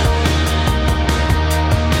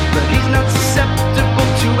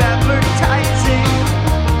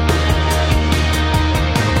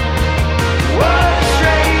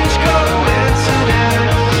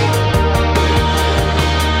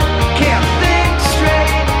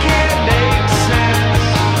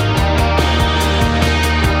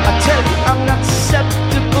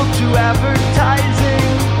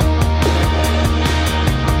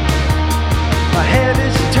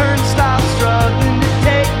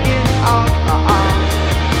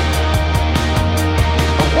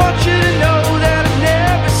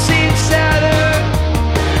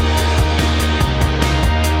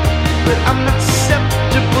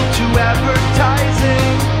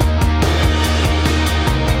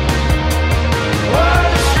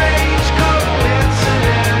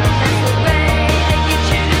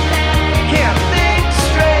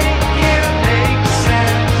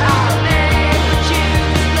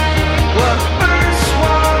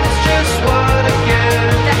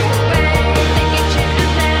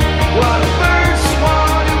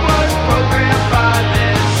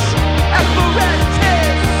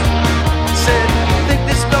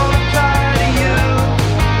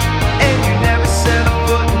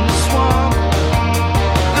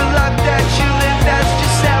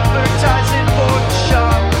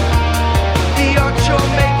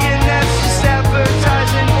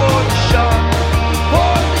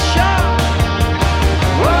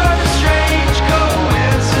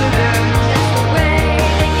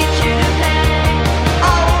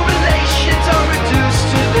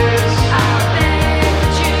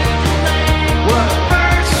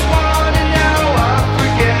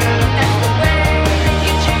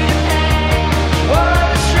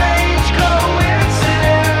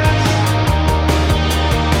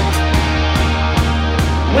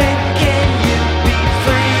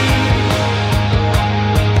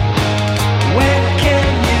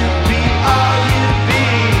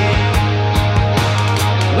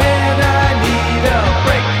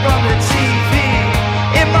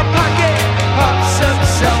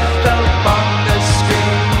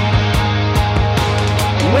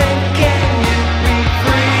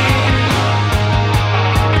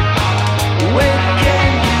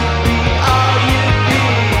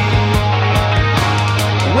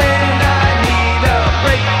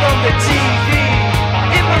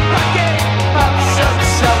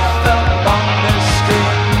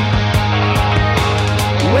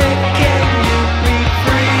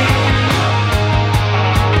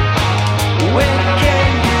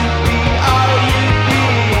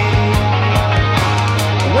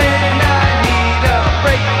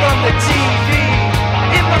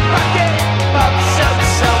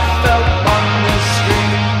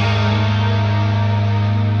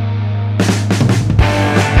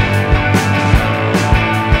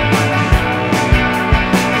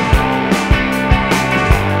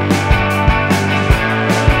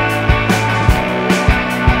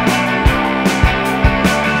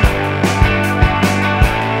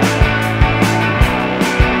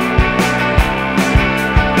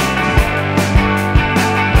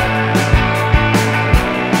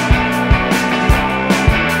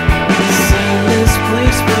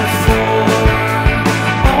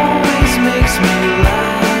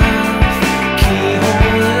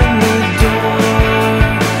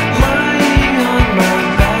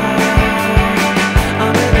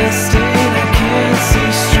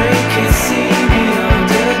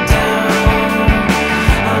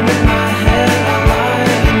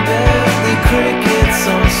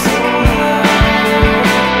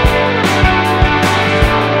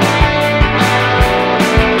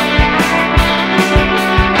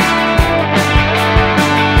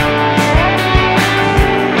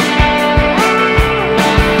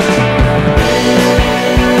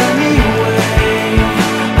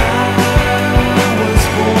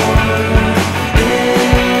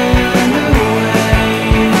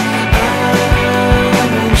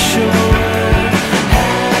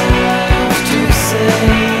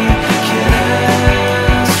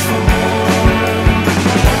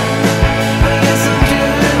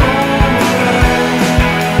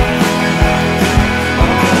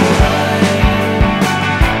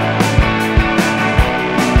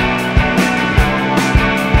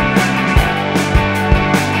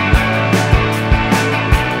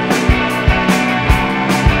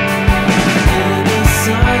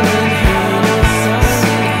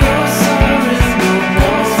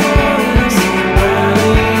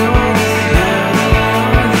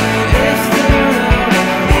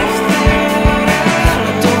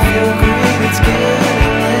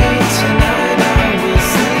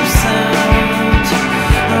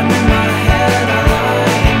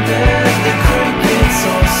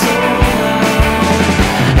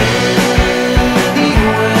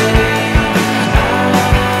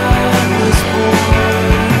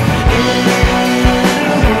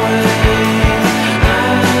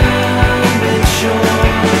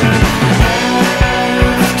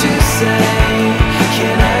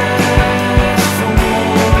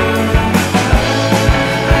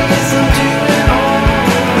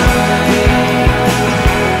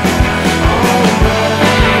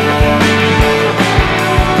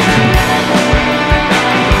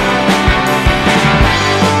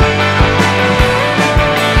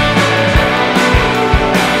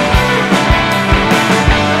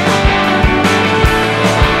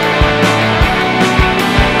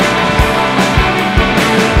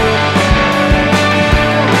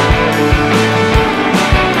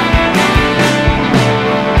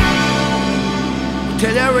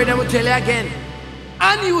 tell you again.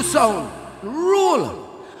 A new sound,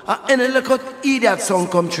 rule. Any little idiot sound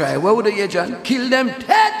come try. Where would you, John? Kill them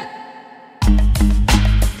dead.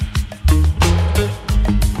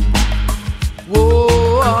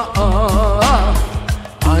 Whoa,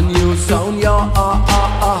 a new sound, yo.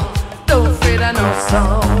 Don't fear of no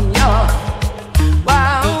sound, yo.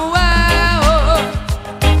 Wow, wow,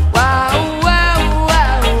 wow, wow,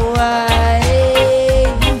 wow, wow.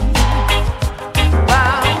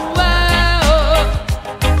 Wow, wow,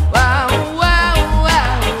 wow, wow,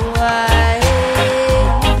 wow, wow.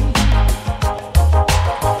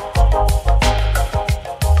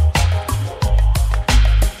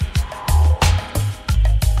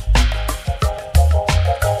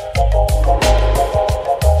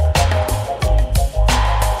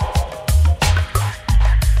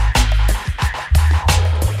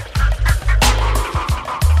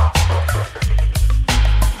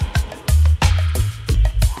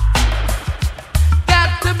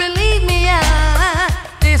 Got to believe me,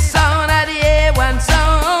 this sound of the A1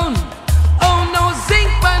 sound. Oh no,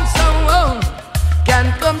 zinc band sound can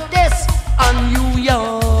come test on you,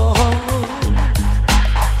 young.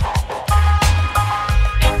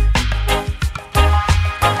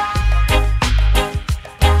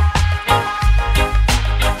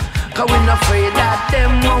 Cause we're not afraid of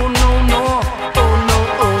them, oh no, no, oh no,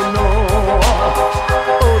 oh no.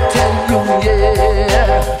 Oh, tell you,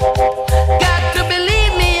 yeah. Got to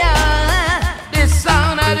believe me, this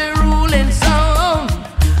sound of the ruling sound.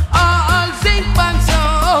 All zinc band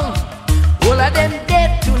sound. All of them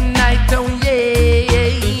dead tonight, oh yeah.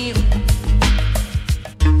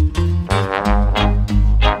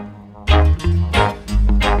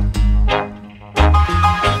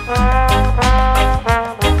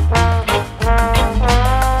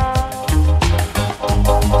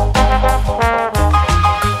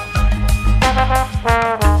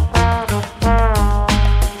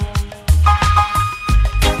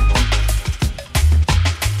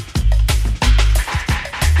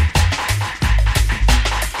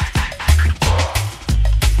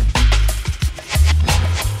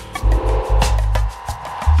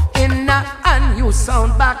 In a new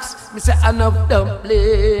sound box, me say enough don't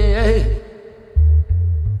play.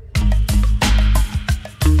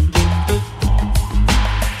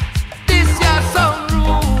 This your sound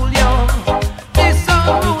rule, yo. This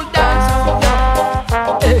sound rule dance, yo.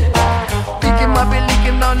 Hey, pick him up, be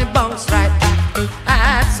licking on the bounce right back.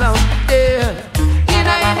 That sound there. In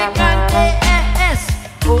any contest,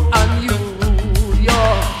 oh on you, yo.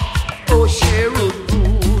 Oh share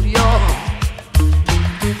rule, yo.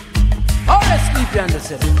 Oh, let's sleep you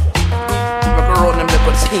understand. Look around them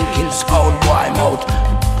little sinking sound boy mouth.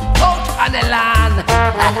 Out on the land.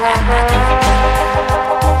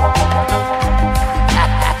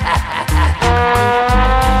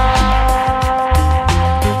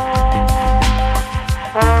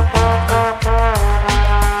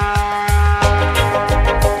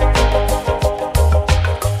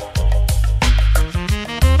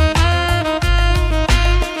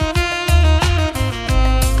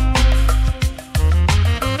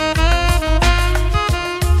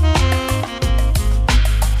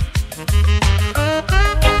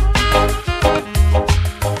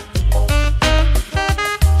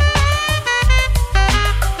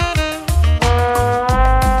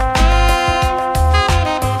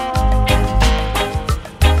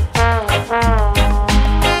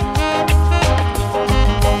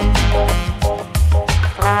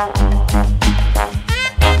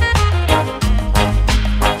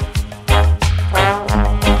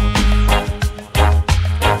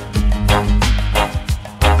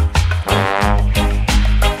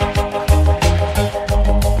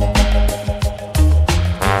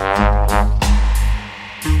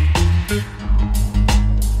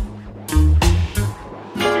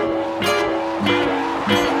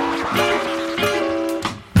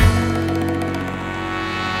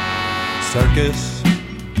 Circus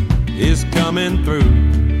is coming through.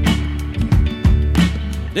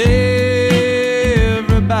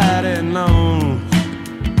 Everybody knows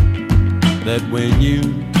that when you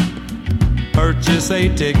purchase a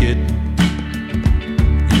ticket,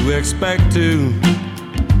 you expect to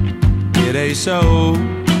get a show.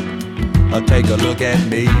 Take a look at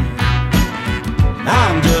me.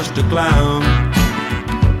 I'm just a clown,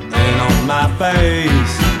 and on my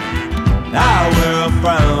face I wear a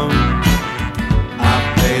frown.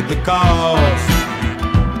 Paid the cost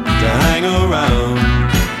to hang around,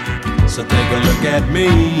 so take a look at me.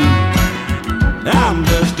 I'm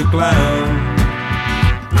just a clown.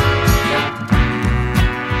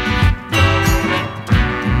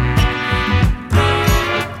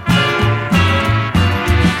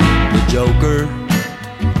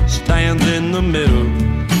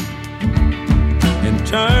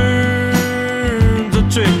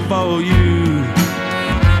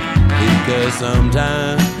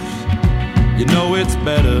 times. You know it's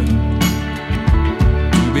better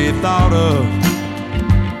to be thought of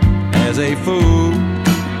as a fool.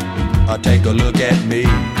 Or take a look at me.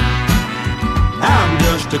 I'm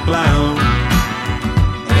just a clown,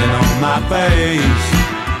 and on my face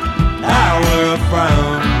I wear a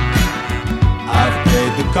frown. I've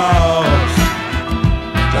paid the cost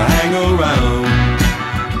to hang around.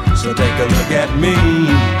 So take a look at me.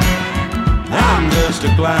 I'm just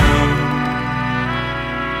a clown.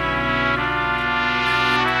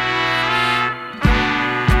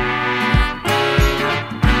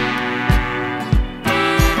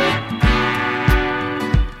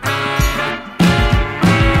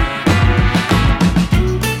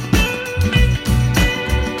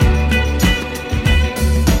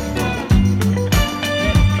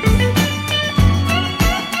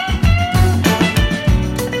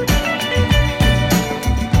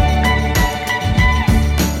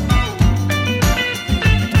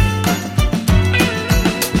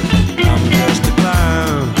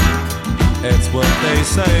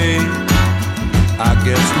 Say, I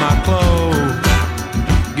guess my clothes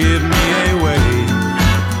give me away.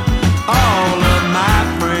 All of my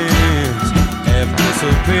friends have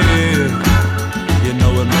disappeared. You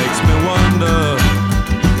know it makes me wonder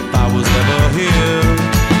if I was ever here.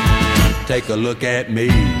 Take a look at me.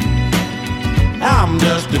 I'm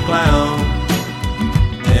just a clown,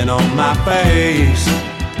 and on my face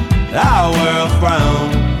I wear a frown.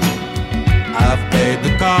 I've paid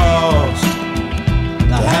the cost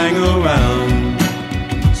to hang around.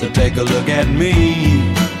 So take a look at me.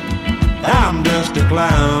 I'm just a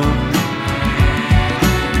clown.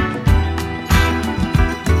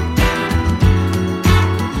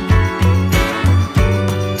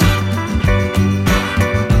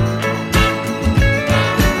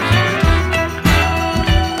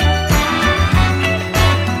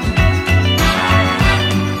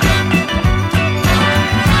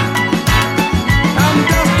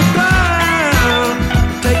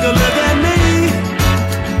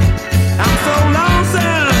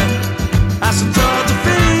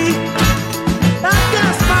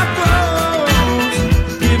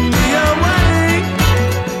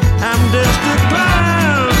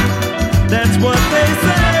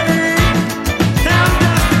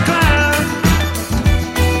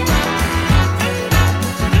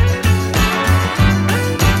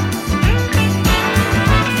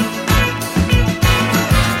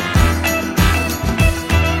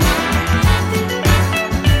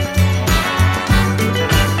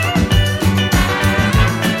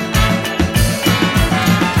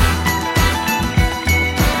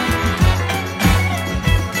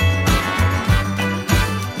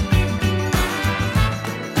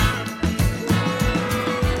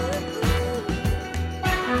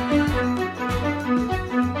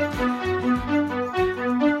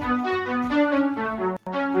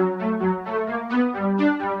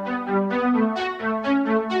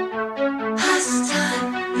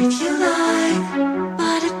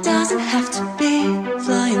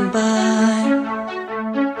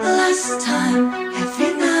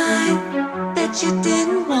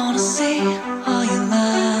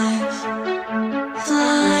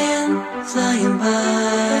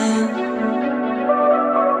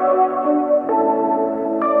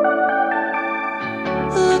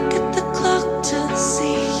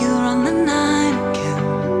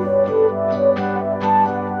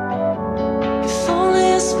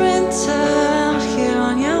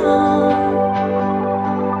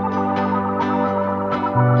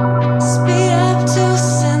 Speed up to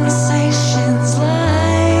sensations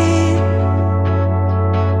light.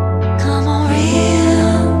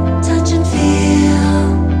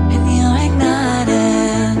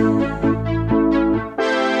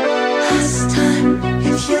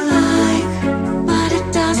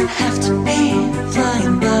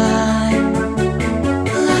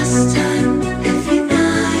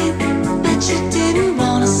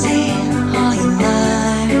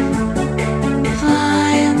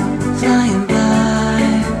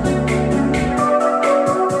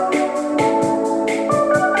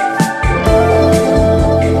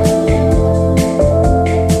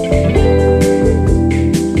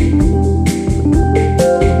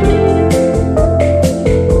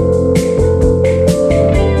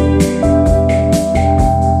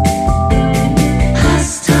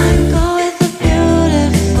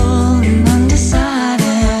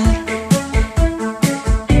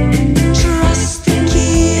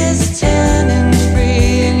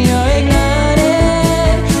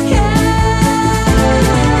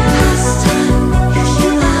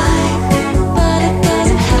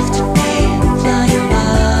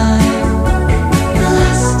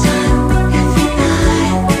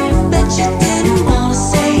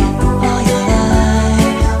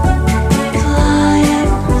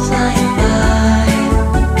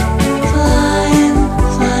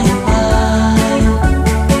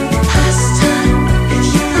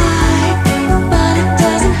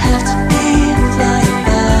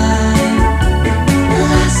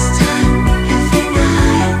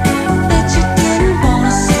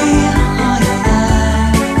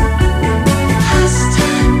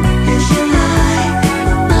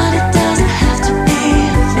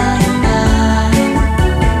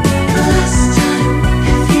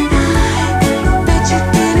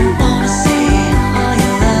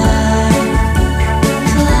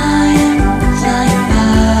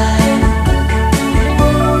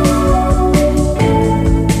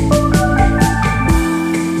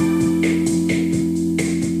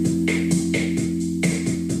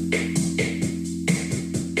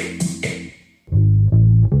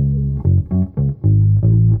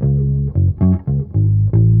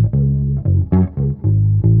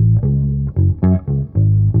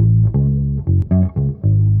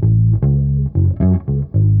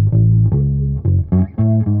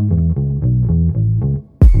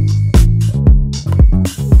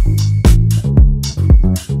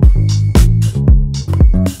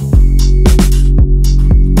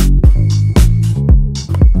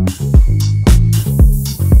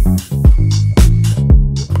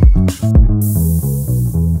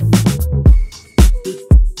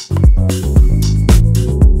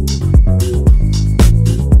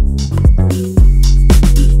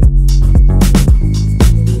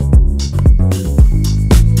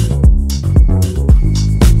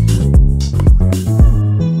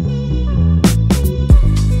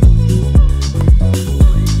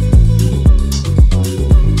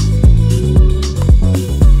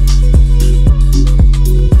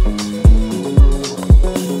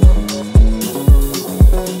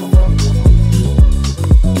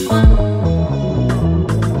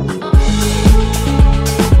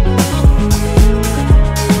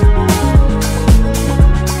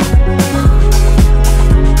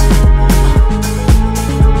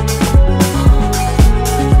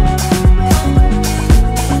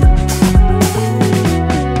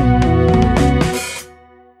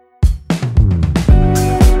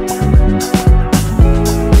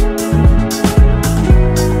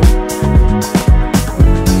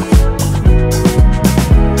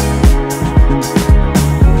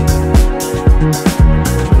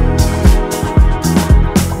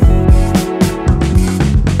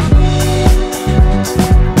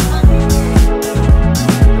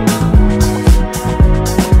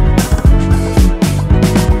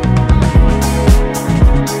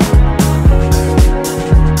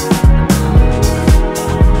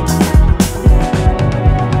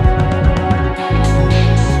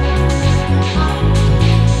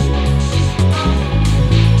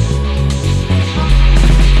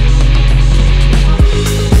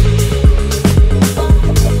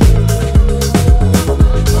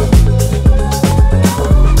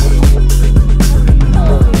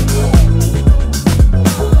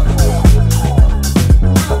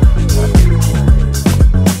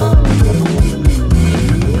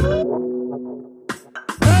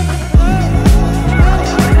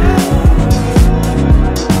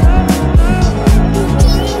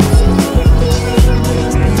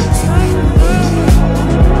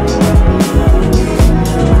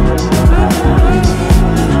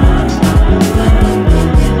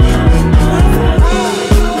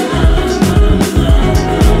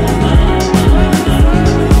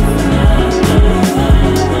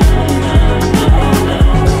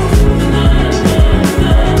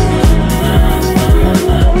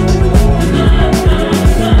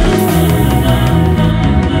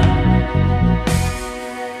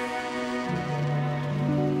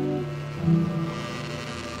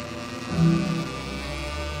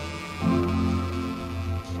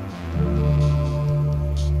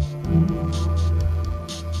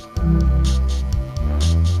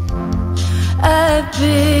 I've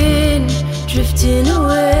been drifting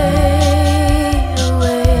away,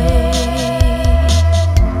 away.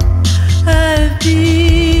 I've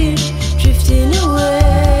been drifting away,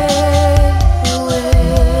 away.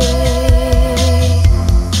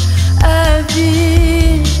 I've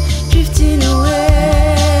been drifting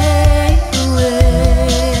away, away.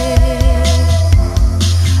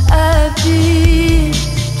 I've been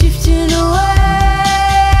drifting away.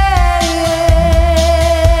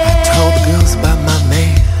 I told the girls about my man.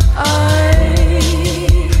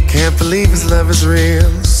 Can't believe his love is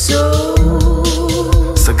real. So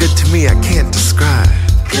good to me I can't describe.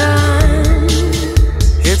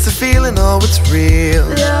 It's a feeling, oh it's real.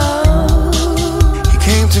 He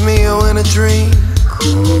came to me oh in a dream.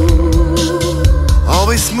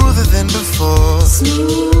 Always smoother than before.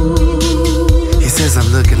 He says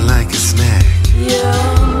I'm looking like a snack.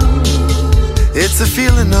 It's a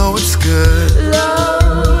feeling, oh it's good.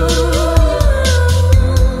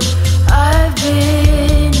 I've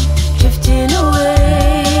been drifting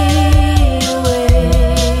away, away.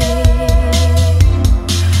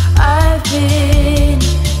 I've been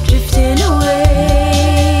drifting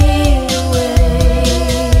away, away.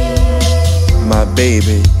 My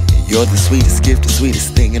baby, you're the sweetest gift, the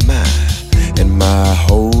sweetest thing in my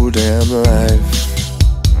whole damn life.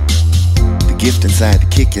 The gift inside, the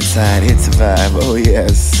kick inside, it's a vibe, oh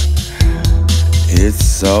yes.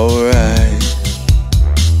 It's alright.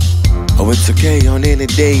 Oh, it's okay on any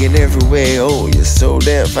day and every way. Oh, you're so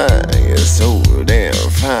damn fine, you're so damn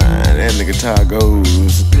fine. And the guitar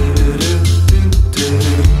goes.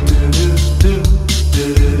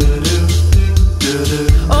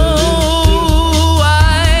 Oh,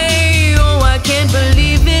 I can't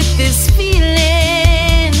believe it, this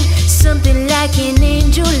feeling. Something like an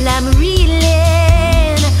angel I'm reeling.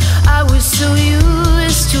 I was so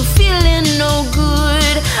used to feeling no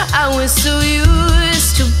good. I was so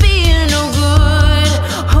used to being no good.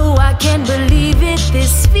 Oh, I can't believe it,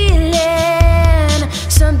 this feeling.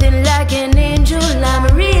 Something like an angel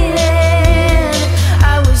I'm reeling.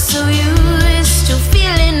 I was so used to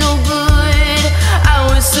feeling no good. I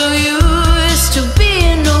was so used to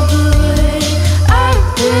being no good.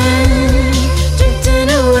 I've been drifting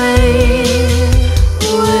away,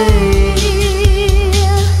 away.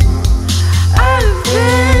 I've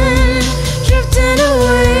been drifting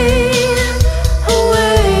away,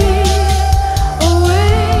 away,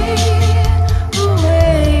 away, away,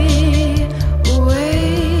 away,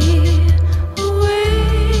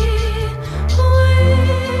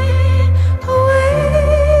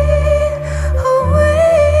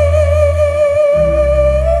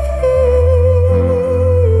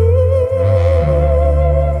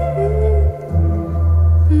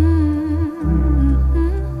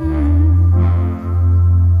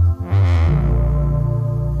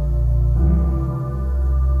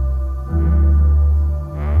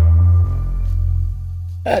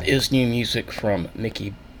 That is new music from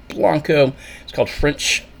Mickey Blanco. It's called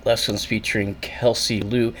French Lessons featuring Kelsey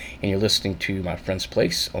Lou, and you're listening to My Friend's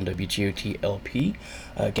Place on WGOT LP,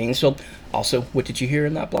 Gainesville. Also, what did you hear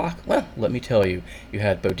in that block? Well, let me tell you. You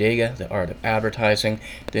had Bodega, The Art of Advertising.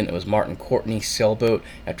 Then it was Martin Courtney, Sailboat.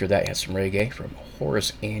 After that, you had some reggae from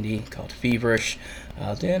Horace Andy called Feverish.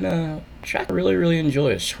 Then a track I really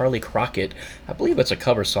enjoy is Charlie Crockett. I believe it's a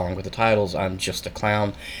cover song with the titles I'm Just a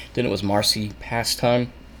Clown. Then it was Marcy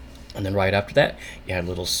Pastime. And then right after that, you had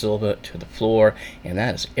Little Silva, To the Floor, and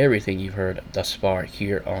that is everything you've heard thus far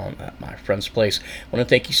here on My Friend's Place. I want to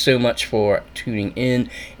thank you so much for tuning in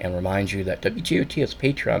and remind you that WGOT has a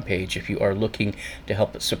Patreon page if you are looking to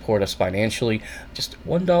help support us financially. Just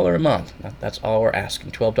 $1 a month. That's all we're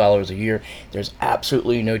asking, $12 a year. There's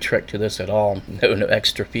absolutely no trick to this at all. No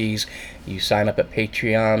extra fees. You sign up at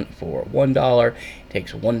Patreon for $1.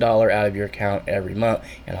 Takes $1 out of your account every month,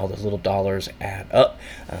 and all those little dollars add up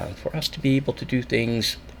for us to be able to do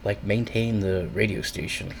things like maintain the radio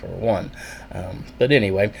station, for one. But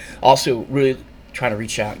anyway, also really trying to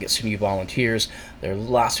reach out and get some new volunteers. There are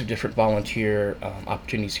lots of different volunteer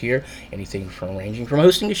opportunities here, anything from ranging from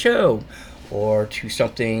hosting a show or to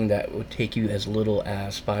something that would take you as little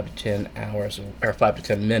as 5 to 10 hours, or 5 to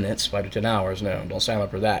 10 minutes, 5 to 10 hours, no, don't sign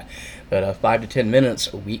up for that, but 5 to 10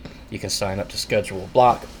 minutes a week. You can sign up to schedule a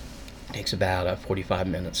block. It takes about 45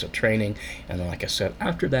 minutes of training, and then like I said,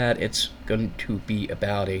 after that, it's going to be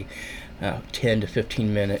about a 10 to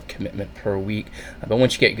 15 minute commitment per week. But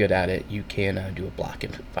once you get good at it, you can do a block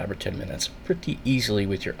in 5 or 10 minutes pretty easily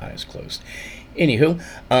with your eyes closed. Anywho,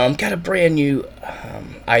 got a brand new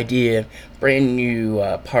idea, brand new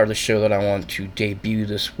part of the show that I want to debut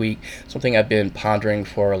this week. Something I've been pondering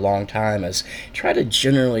for a long time is try to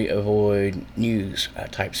generally avoid news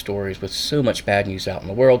type stories with so much bad news out in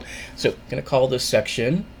the world. So I'm going to call this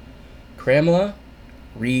section Cramela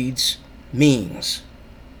Reads Memes.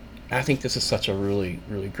 I think this is such a really,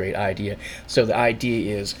 really great idea. So the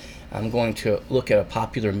idea is I'm going to look at a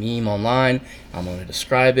popular meme online. I'm going to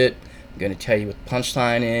describe it. I'm going to tell you what the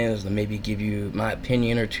punchline is, and maybe give you my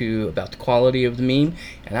opinion or two about the quality of the meme.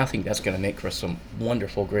 And I think that's going to make for some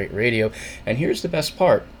wonderful, great radio. And here's the best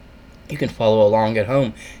part. You can follow along at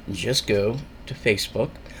home. Just go to Facebook,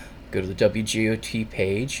 go to the WGOT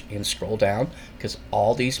page, and scroll down, because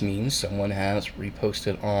all these memes someone has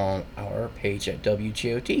reposted on our page at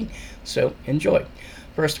WGOT. So enjoy.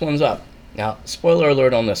 First one's up. Now, spoiler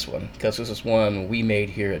alert on this one, because this is one we made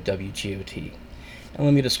here at WGOT. And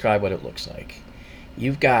let me describe what it looks like.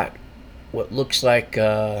 You've got what looks like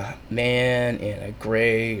a man in a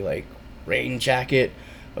gray, rain jacket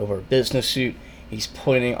over a business suit. He's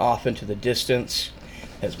pointing off into the distance.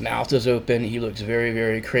 His mouth is open. He looks very,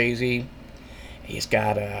 very crazy. He's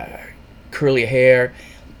got curly hair.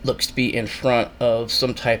 Looks to be in front of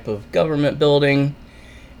some type of government building.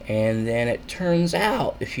 And then it turns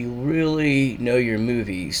out, if you really know your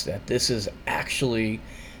movies, that this is actually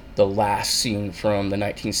the last scene from the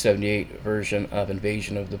 1978 version of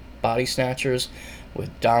Invasion of the Body Snatchers with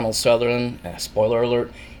Donald Sutherland, spoiler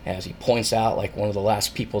alert, as he points out like one of the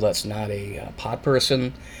last people that's not a pod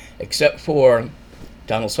person, except for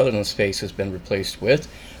Donald Sutherland's face has been replaced with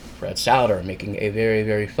Fred Souter, making a very,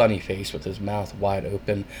 very funny face with his mouth wide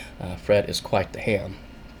open. Fred is quite the ham.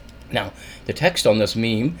 Now, the text on this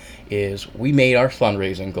meme is, we made our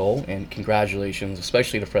fundraising goal, and congratulations,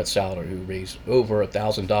 especially to Fred Souter, who raised over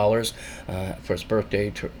 $1,000 for his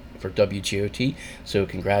birthday for WGOT. So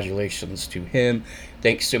congratulations to him.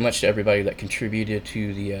 Thanks so much to everybody that contributed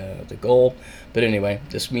to the goal. But anyway,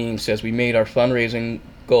 this meme says, we made our fundraising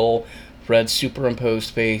goal. Fred's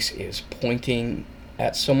superimposed face is pointing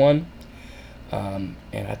at someone. And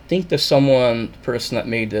I think the person that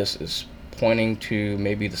made this is pointing to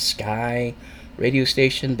maybe the Sky radio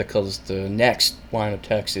station, because the next line of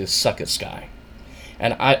text is "Suck it, Sky."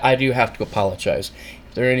 And I do have to apologize.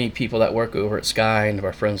 If there are any people that work over at Sky and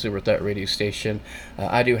our friends over at that radio station,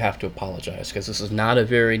 I do have to apologize, because this is not a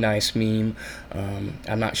very nice meme.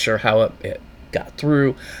 I'm not sure how it got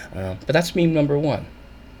through, but that's meme number one.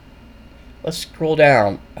 Let's scroll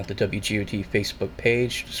down at the WGOT Facebook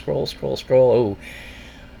page. Scroll.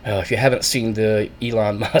 If you haven't seen the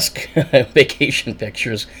Elon Musk vacation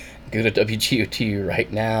pictures, go to WGOT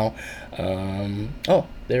right now.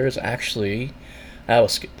 There is actually... I'll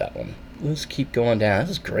skip that one. Let's keep going down.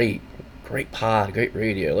 This is great. Great pod, great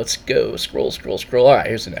radio. Let's go. Scroll. All right,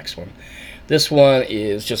 here's the next one. This one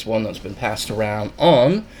is just one that's been passed around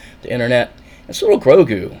on the internet. It's little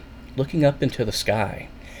Grogu looking up into the sky.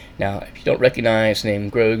 Now, if you don't recognize the name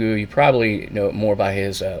Grogu, you probably know it more by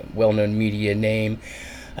his well-known media name,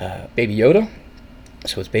 Baby Yoda.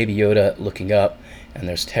 So it's Baby Yoda looking up, and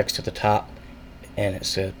there's text at the top, and it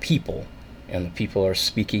says people, and the people are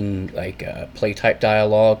speaking like play type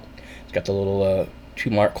dialogue. It's got the little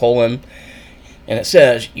 2-mark colon, and it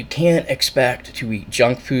says, you can't expect to eat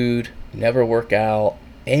junk food, never work out,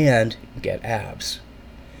 and get abs.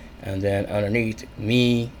 And then underneath,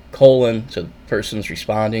 me, colon, so the person's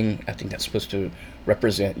responding. I think that's supposed to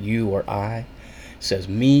represent you or I. It says,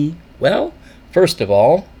 me, well, first of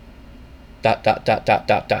all, ...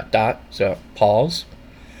 So pause.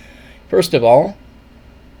 First of all,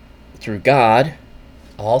 through God,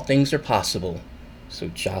 all things are possible. So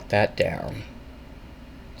jot that down.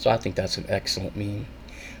 So I think that's an excellent meme.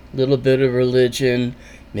 Little bit of religion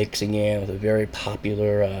mixing in with a very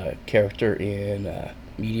popular character in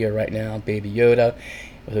media right now, Baby Yoda,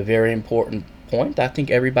 with a very important point I think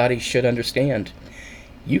everybody should understand.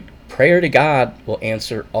 Prayer to God will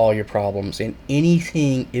answer all your problems, and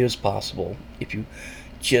anything is possible if you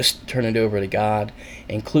just turn it over to God,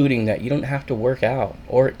 including that you don't have to work out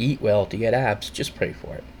or eat well to get abs. Just pray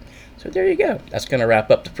for it. So there you go. That's going to wrap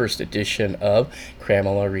up the first edition of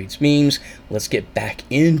Cramela Reads Memes. Let's get back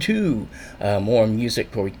into more music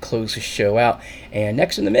before we close the show out. And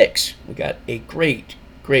next in the mix, we got a great,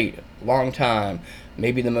 long time,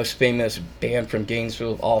 maybe the most famous band from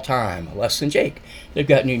Gainesville of all time, Less Than Jake. They've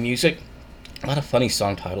got new music, a lot of funny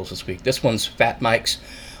song titles this week. This one's Fat Mike's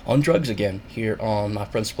On Drugs Again, here on My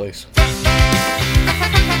Friend's Place.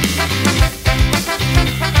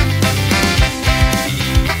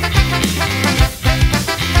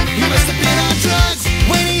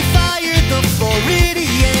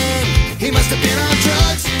 must have been on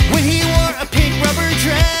drugs when he wore a pink rubber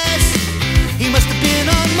dress. He must have been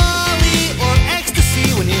on Molly or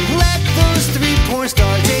ecstasy when he let those 3 porn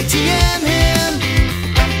stars ATM him.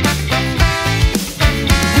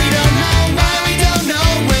 We don't know why, we don't know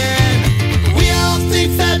when. We all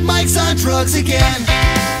think Fat Mike's on drugs again.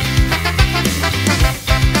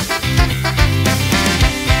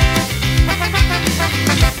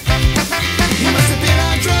 He must have been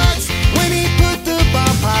on drugs when he put the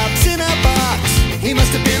bomb pops in a box. He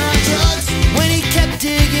must have been on drugs when he kept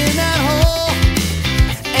digging that hole.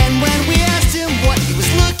 And when we asked him what he was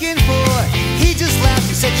looking for, he just laughed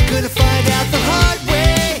and said you couldn't find out the hard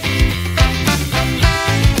way.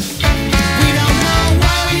 We don't know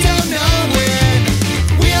why, we don't know when.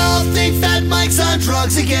 We all think Fat Mike's on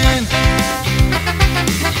drugs again.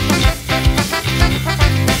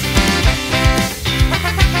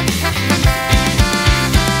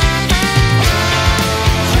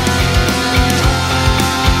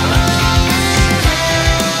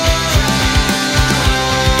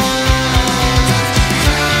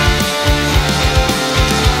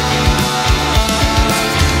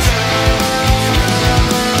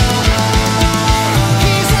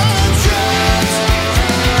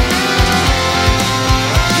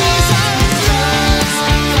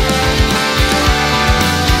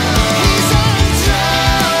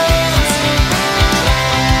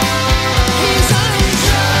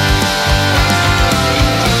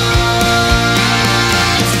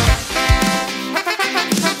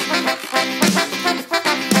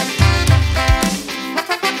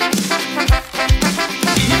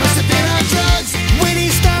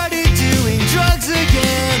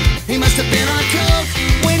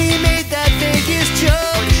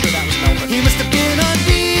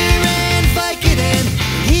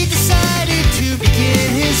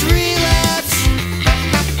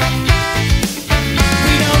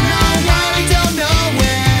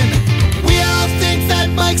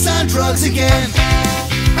 Drugs again.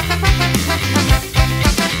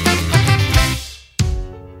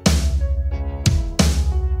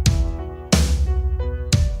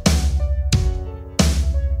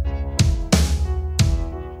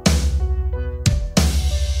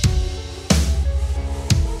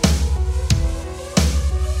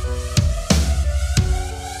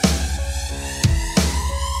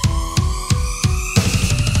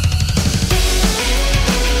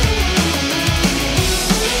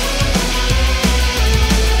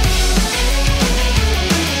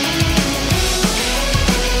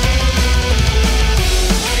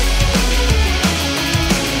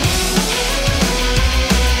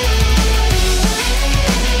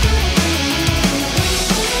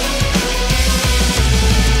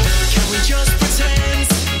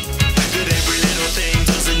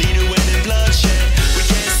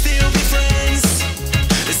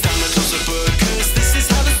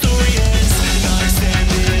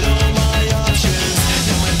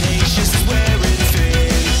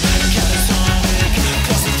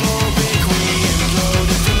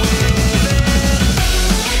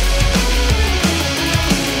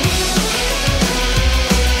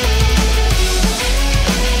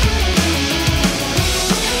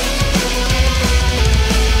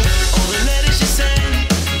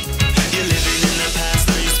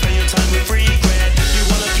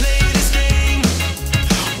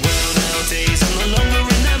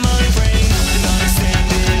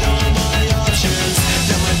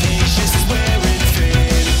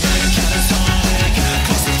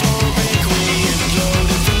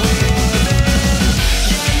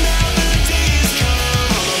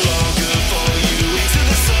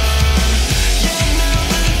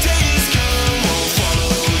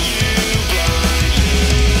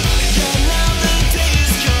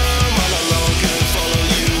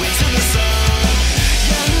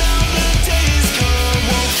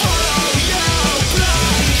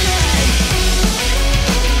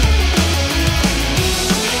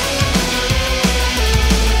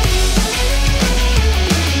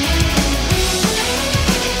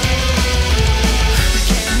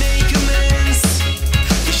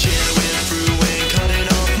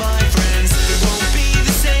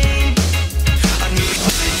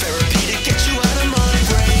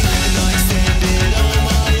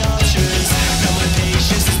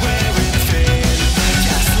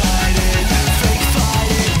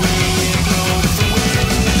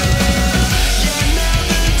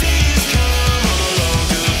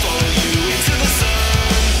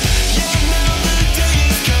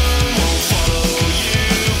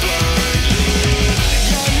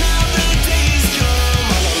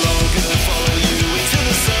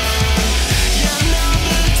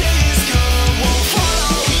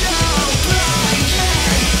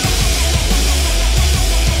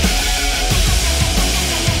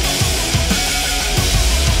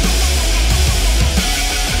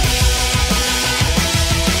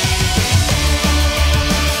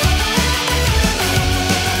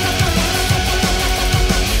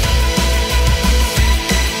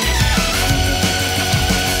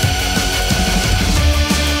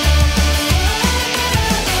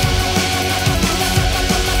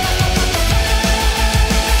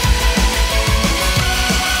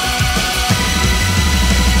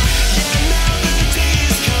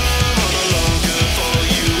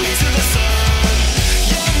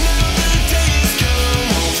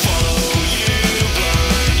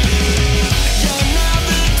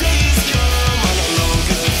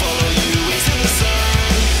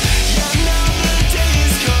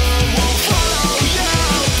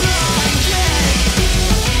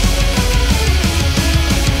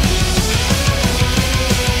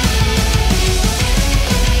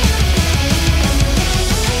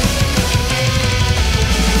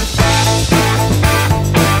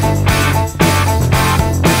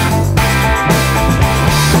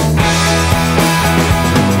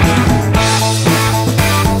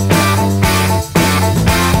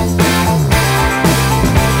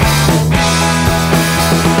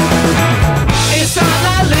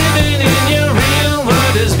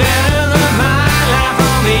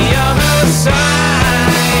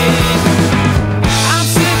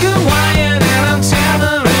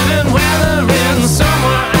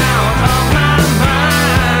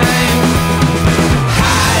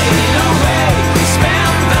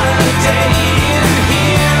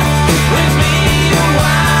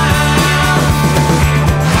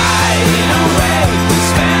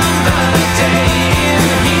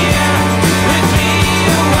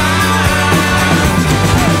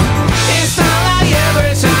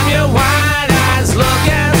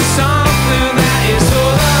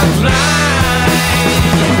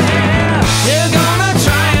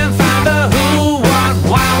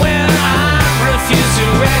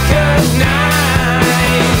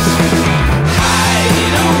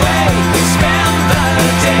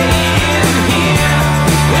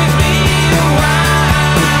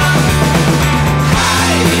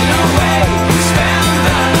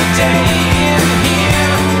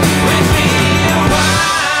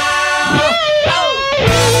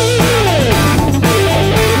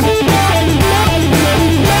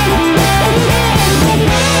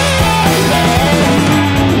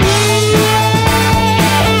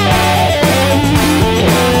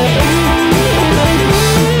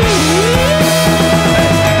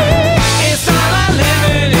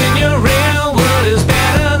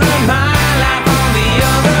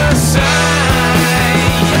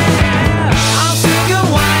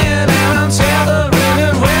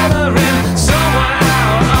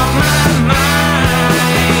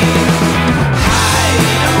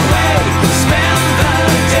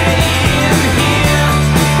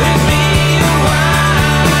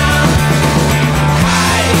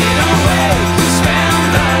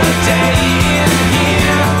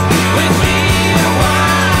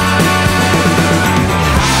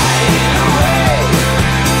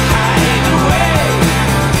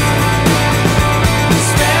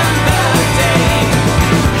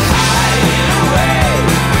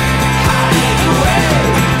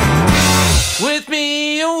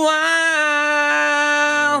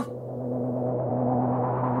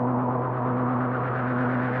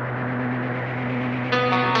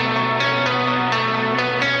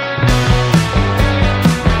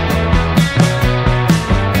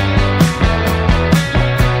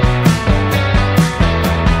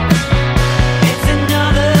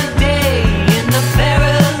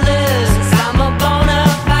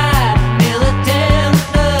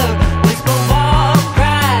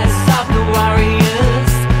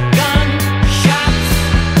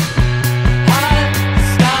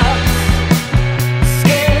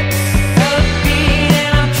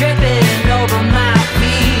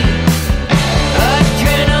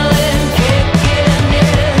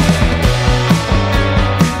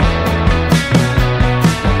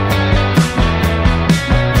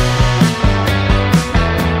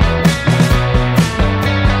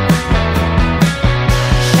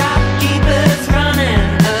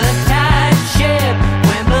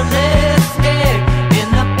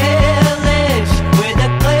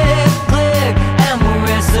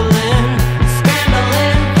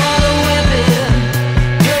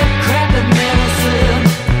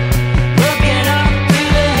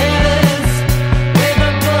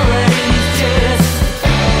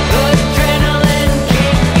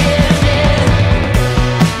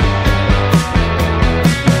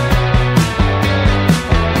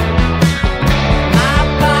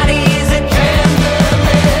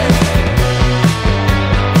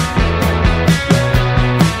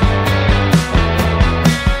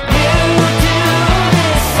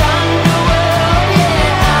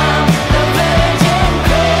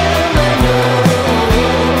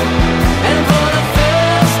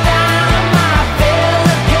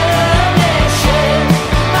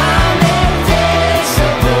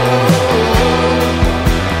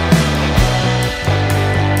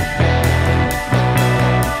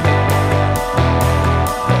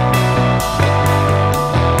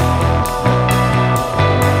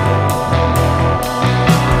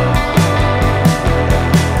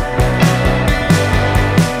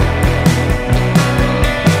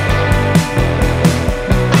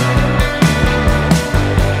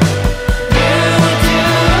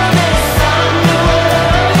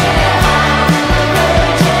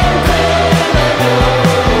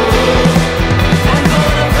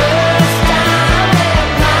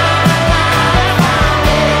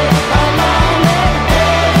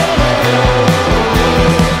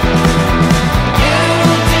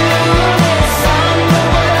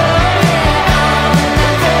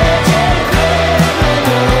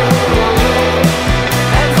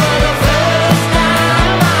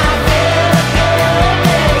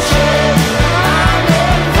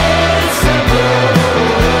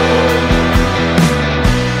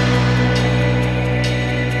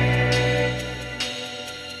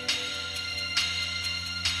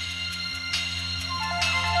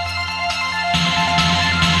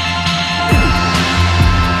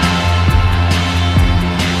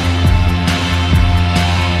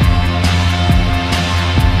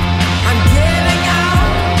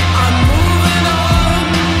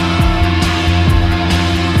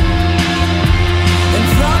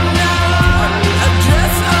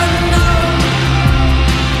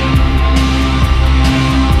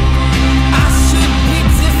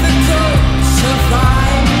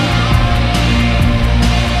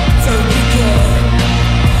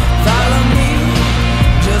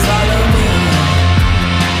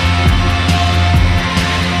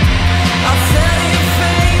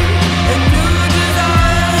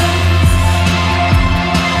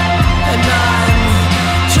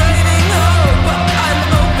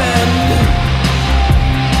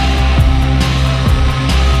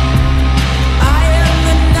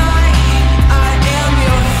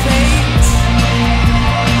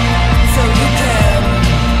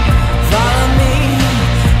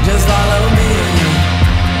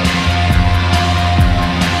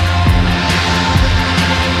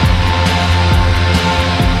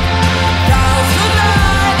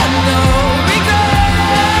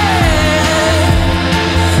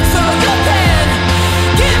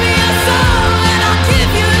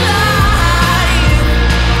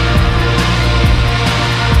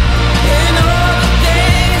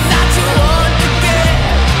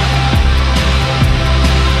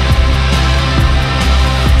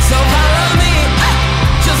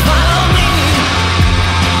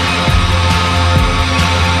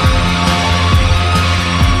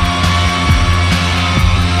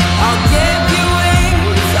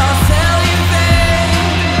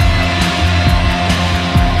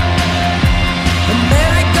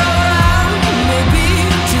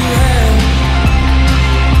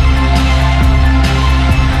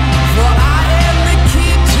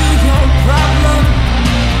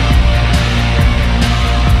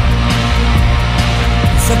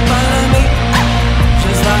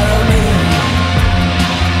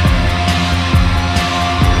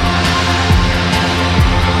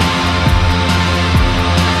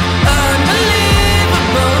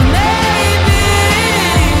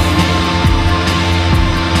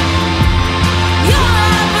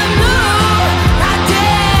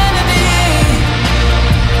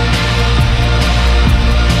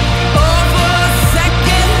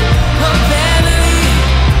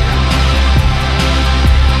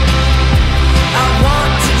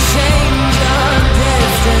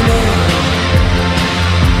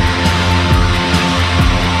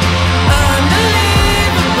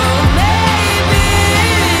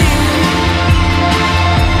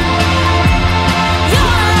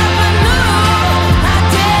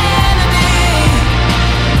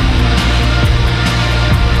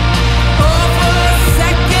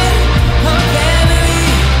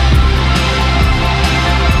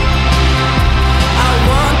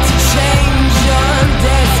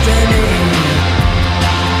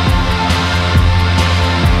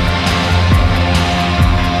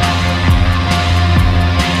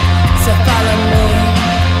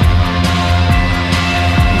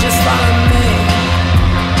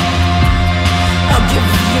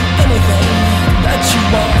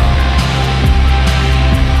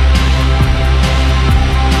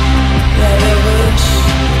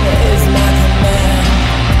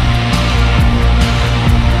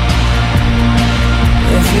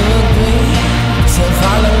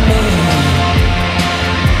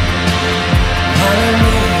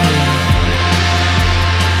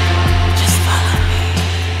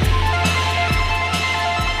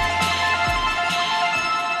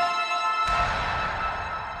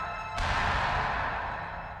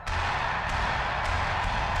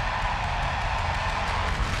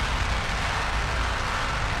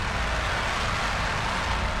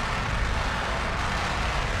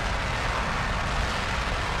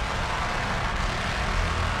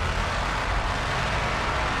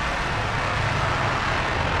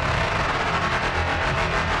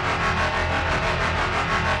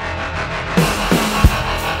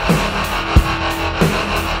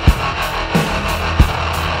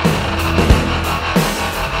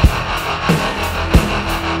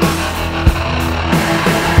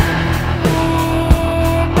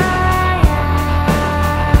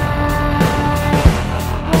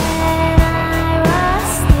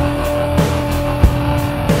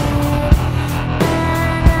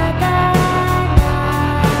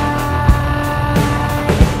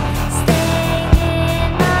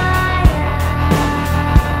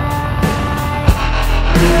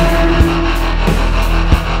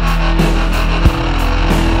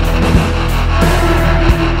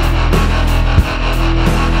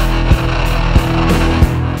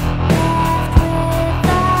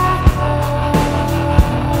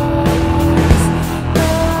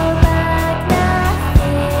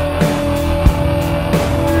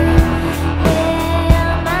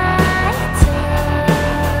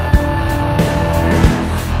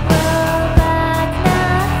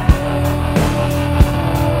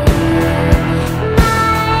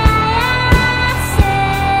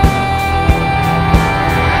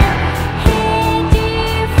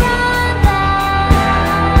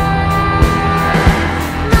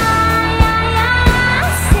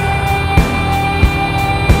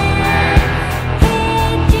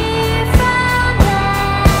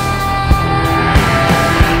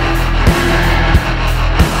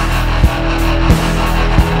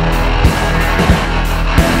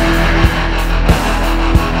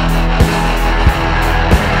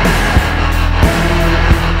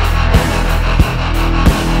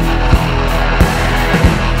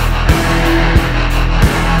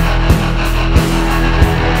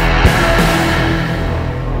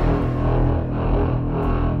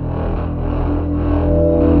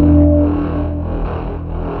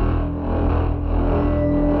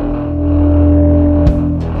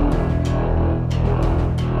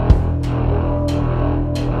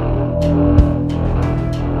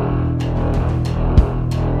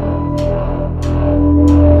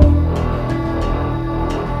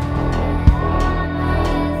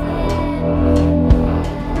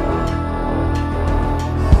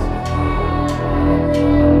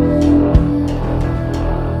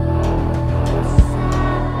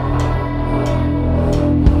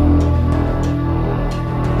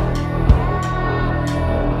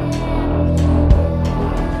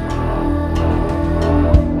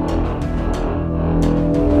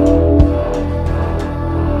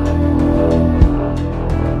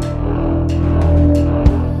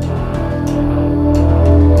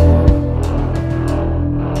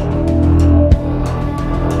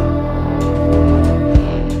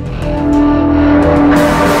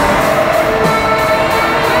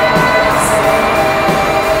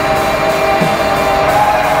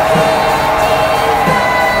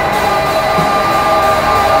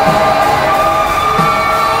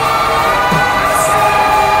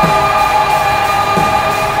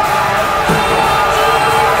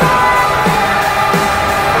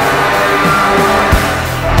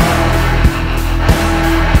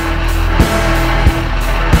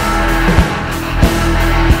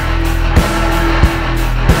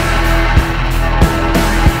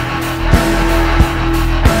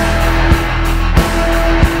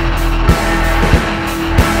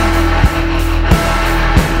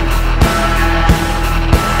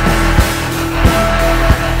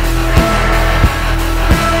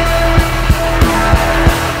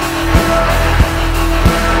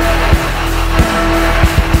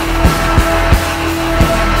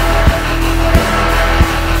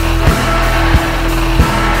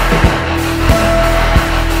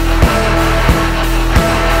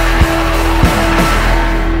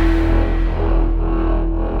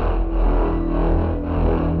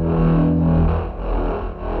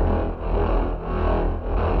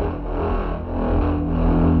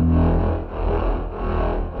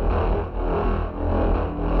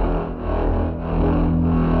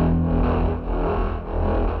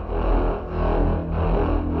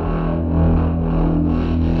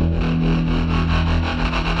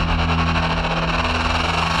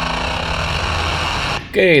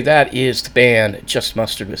 Okay, that is the band Just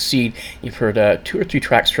Mustard with Seed. You've heard 2 or 3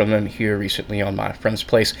 tracks from them here recently on My Friend's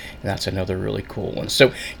Place, and that's another really cool one.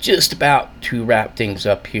 So just about to wrap things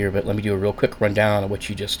up here, but let me do a real quick rundown of what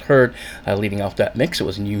you just heard. Leading off that mix, it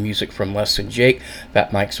was new music from Les and Jake,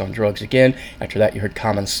 Fat Mike's on Drugs Again. After that, you heard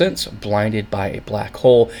Common Sense, Blinded by a Black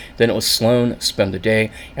Hole. Then it was Sloan, Spend the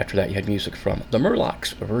Day. After that, you had music from The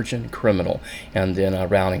Murlocs, Virgin Criminal. And then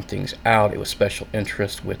rounding things out, it was Special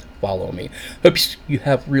Interest with Follow Me. Hope you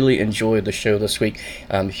have really enjoyed the show this week.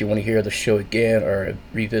 If you want to hear the show again or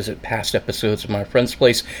revisit past episodes of My Friend's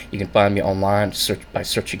Place, you can find me online by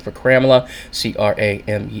searching for Cramela,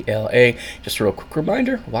 Cramela. Just a real quick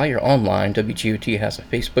reminder, while you're online, WGOT has a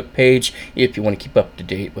Facebook page if you want to keep up to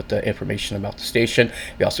date with the information about the station.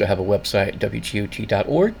 We also have a website,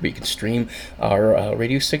 WGOT.org, where you can stream our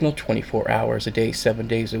radio signal 24 hours a day, 7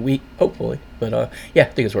 days a week, hopefully. But yeah, I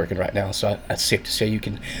think it's working right now, so that's safe to say you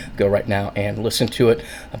can go right now and listen to it.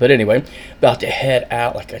 But anyway, about to head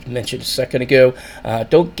out, like I mentioned a second ago.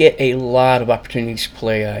 Don't get a lot of opportunities to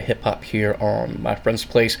play hip-hop here on My Friend's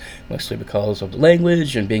Place, mostly because of the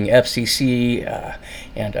language and being FCC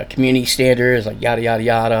and community standards, like yada, yada,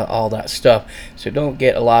 yada, all that stuff. So don't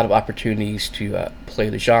get a lot of opportunities to play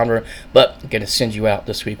the genre, but I'm going to send you out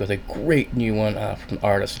this week with a great new one from the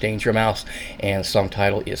artist Danger Mouse, and the song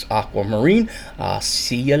title is Aquamarine.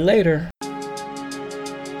 See you later.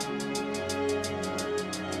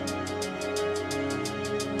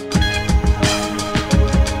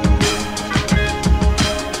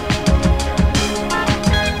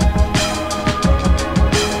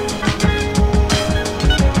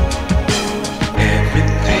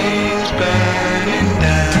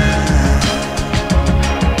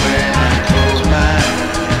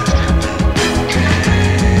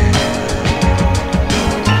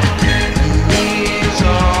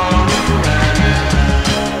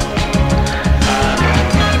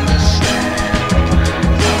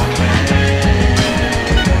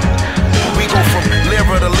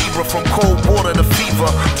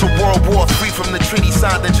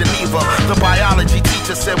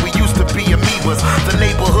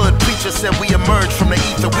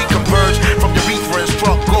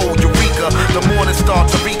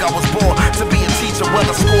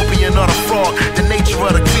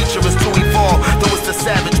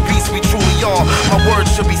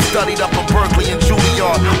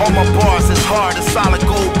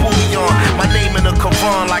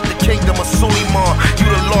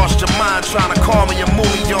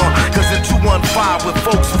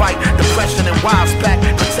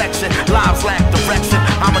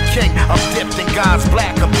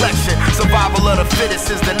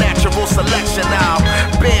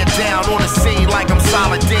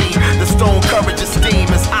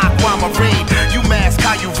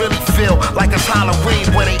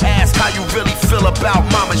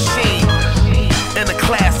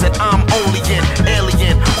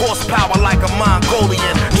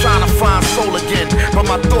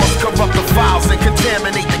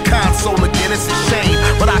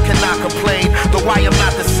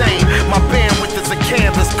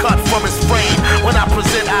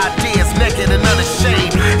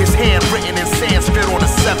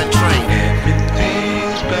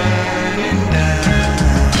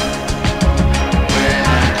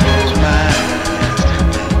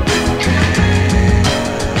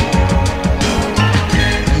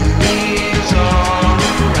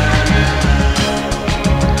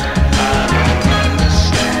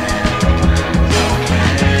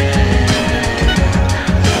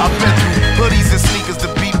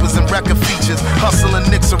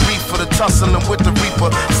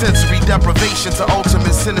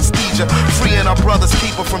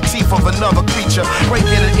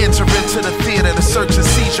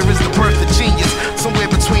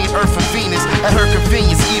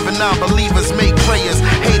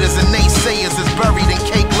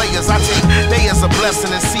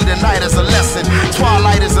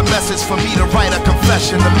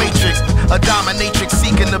 The Matrix, a dominatrix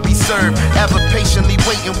seeking to be served. Ever patiently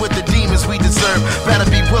waiting with the demons we deserve. Better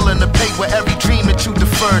be willing to pay with every dream that you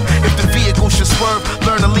deferred. If the vehicle should swerve,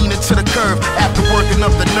 learn to lean into the curve. After working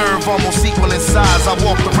up the nerve, almost equal in size, I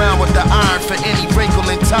walked around with the iron for any wrinkle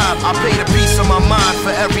in time. I paid a piece of my mind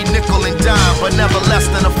for every nickel and dime, but never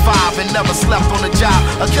less than a 5 and never slept on the job.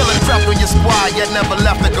 A killer crept on your squad, yet never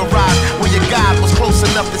left the garage, where your God was close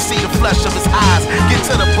enough to see the flesh of his eyes. Get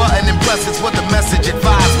to the button and press, it's what the message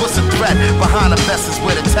advised. What's the threat behind the message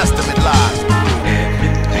where the testament lies?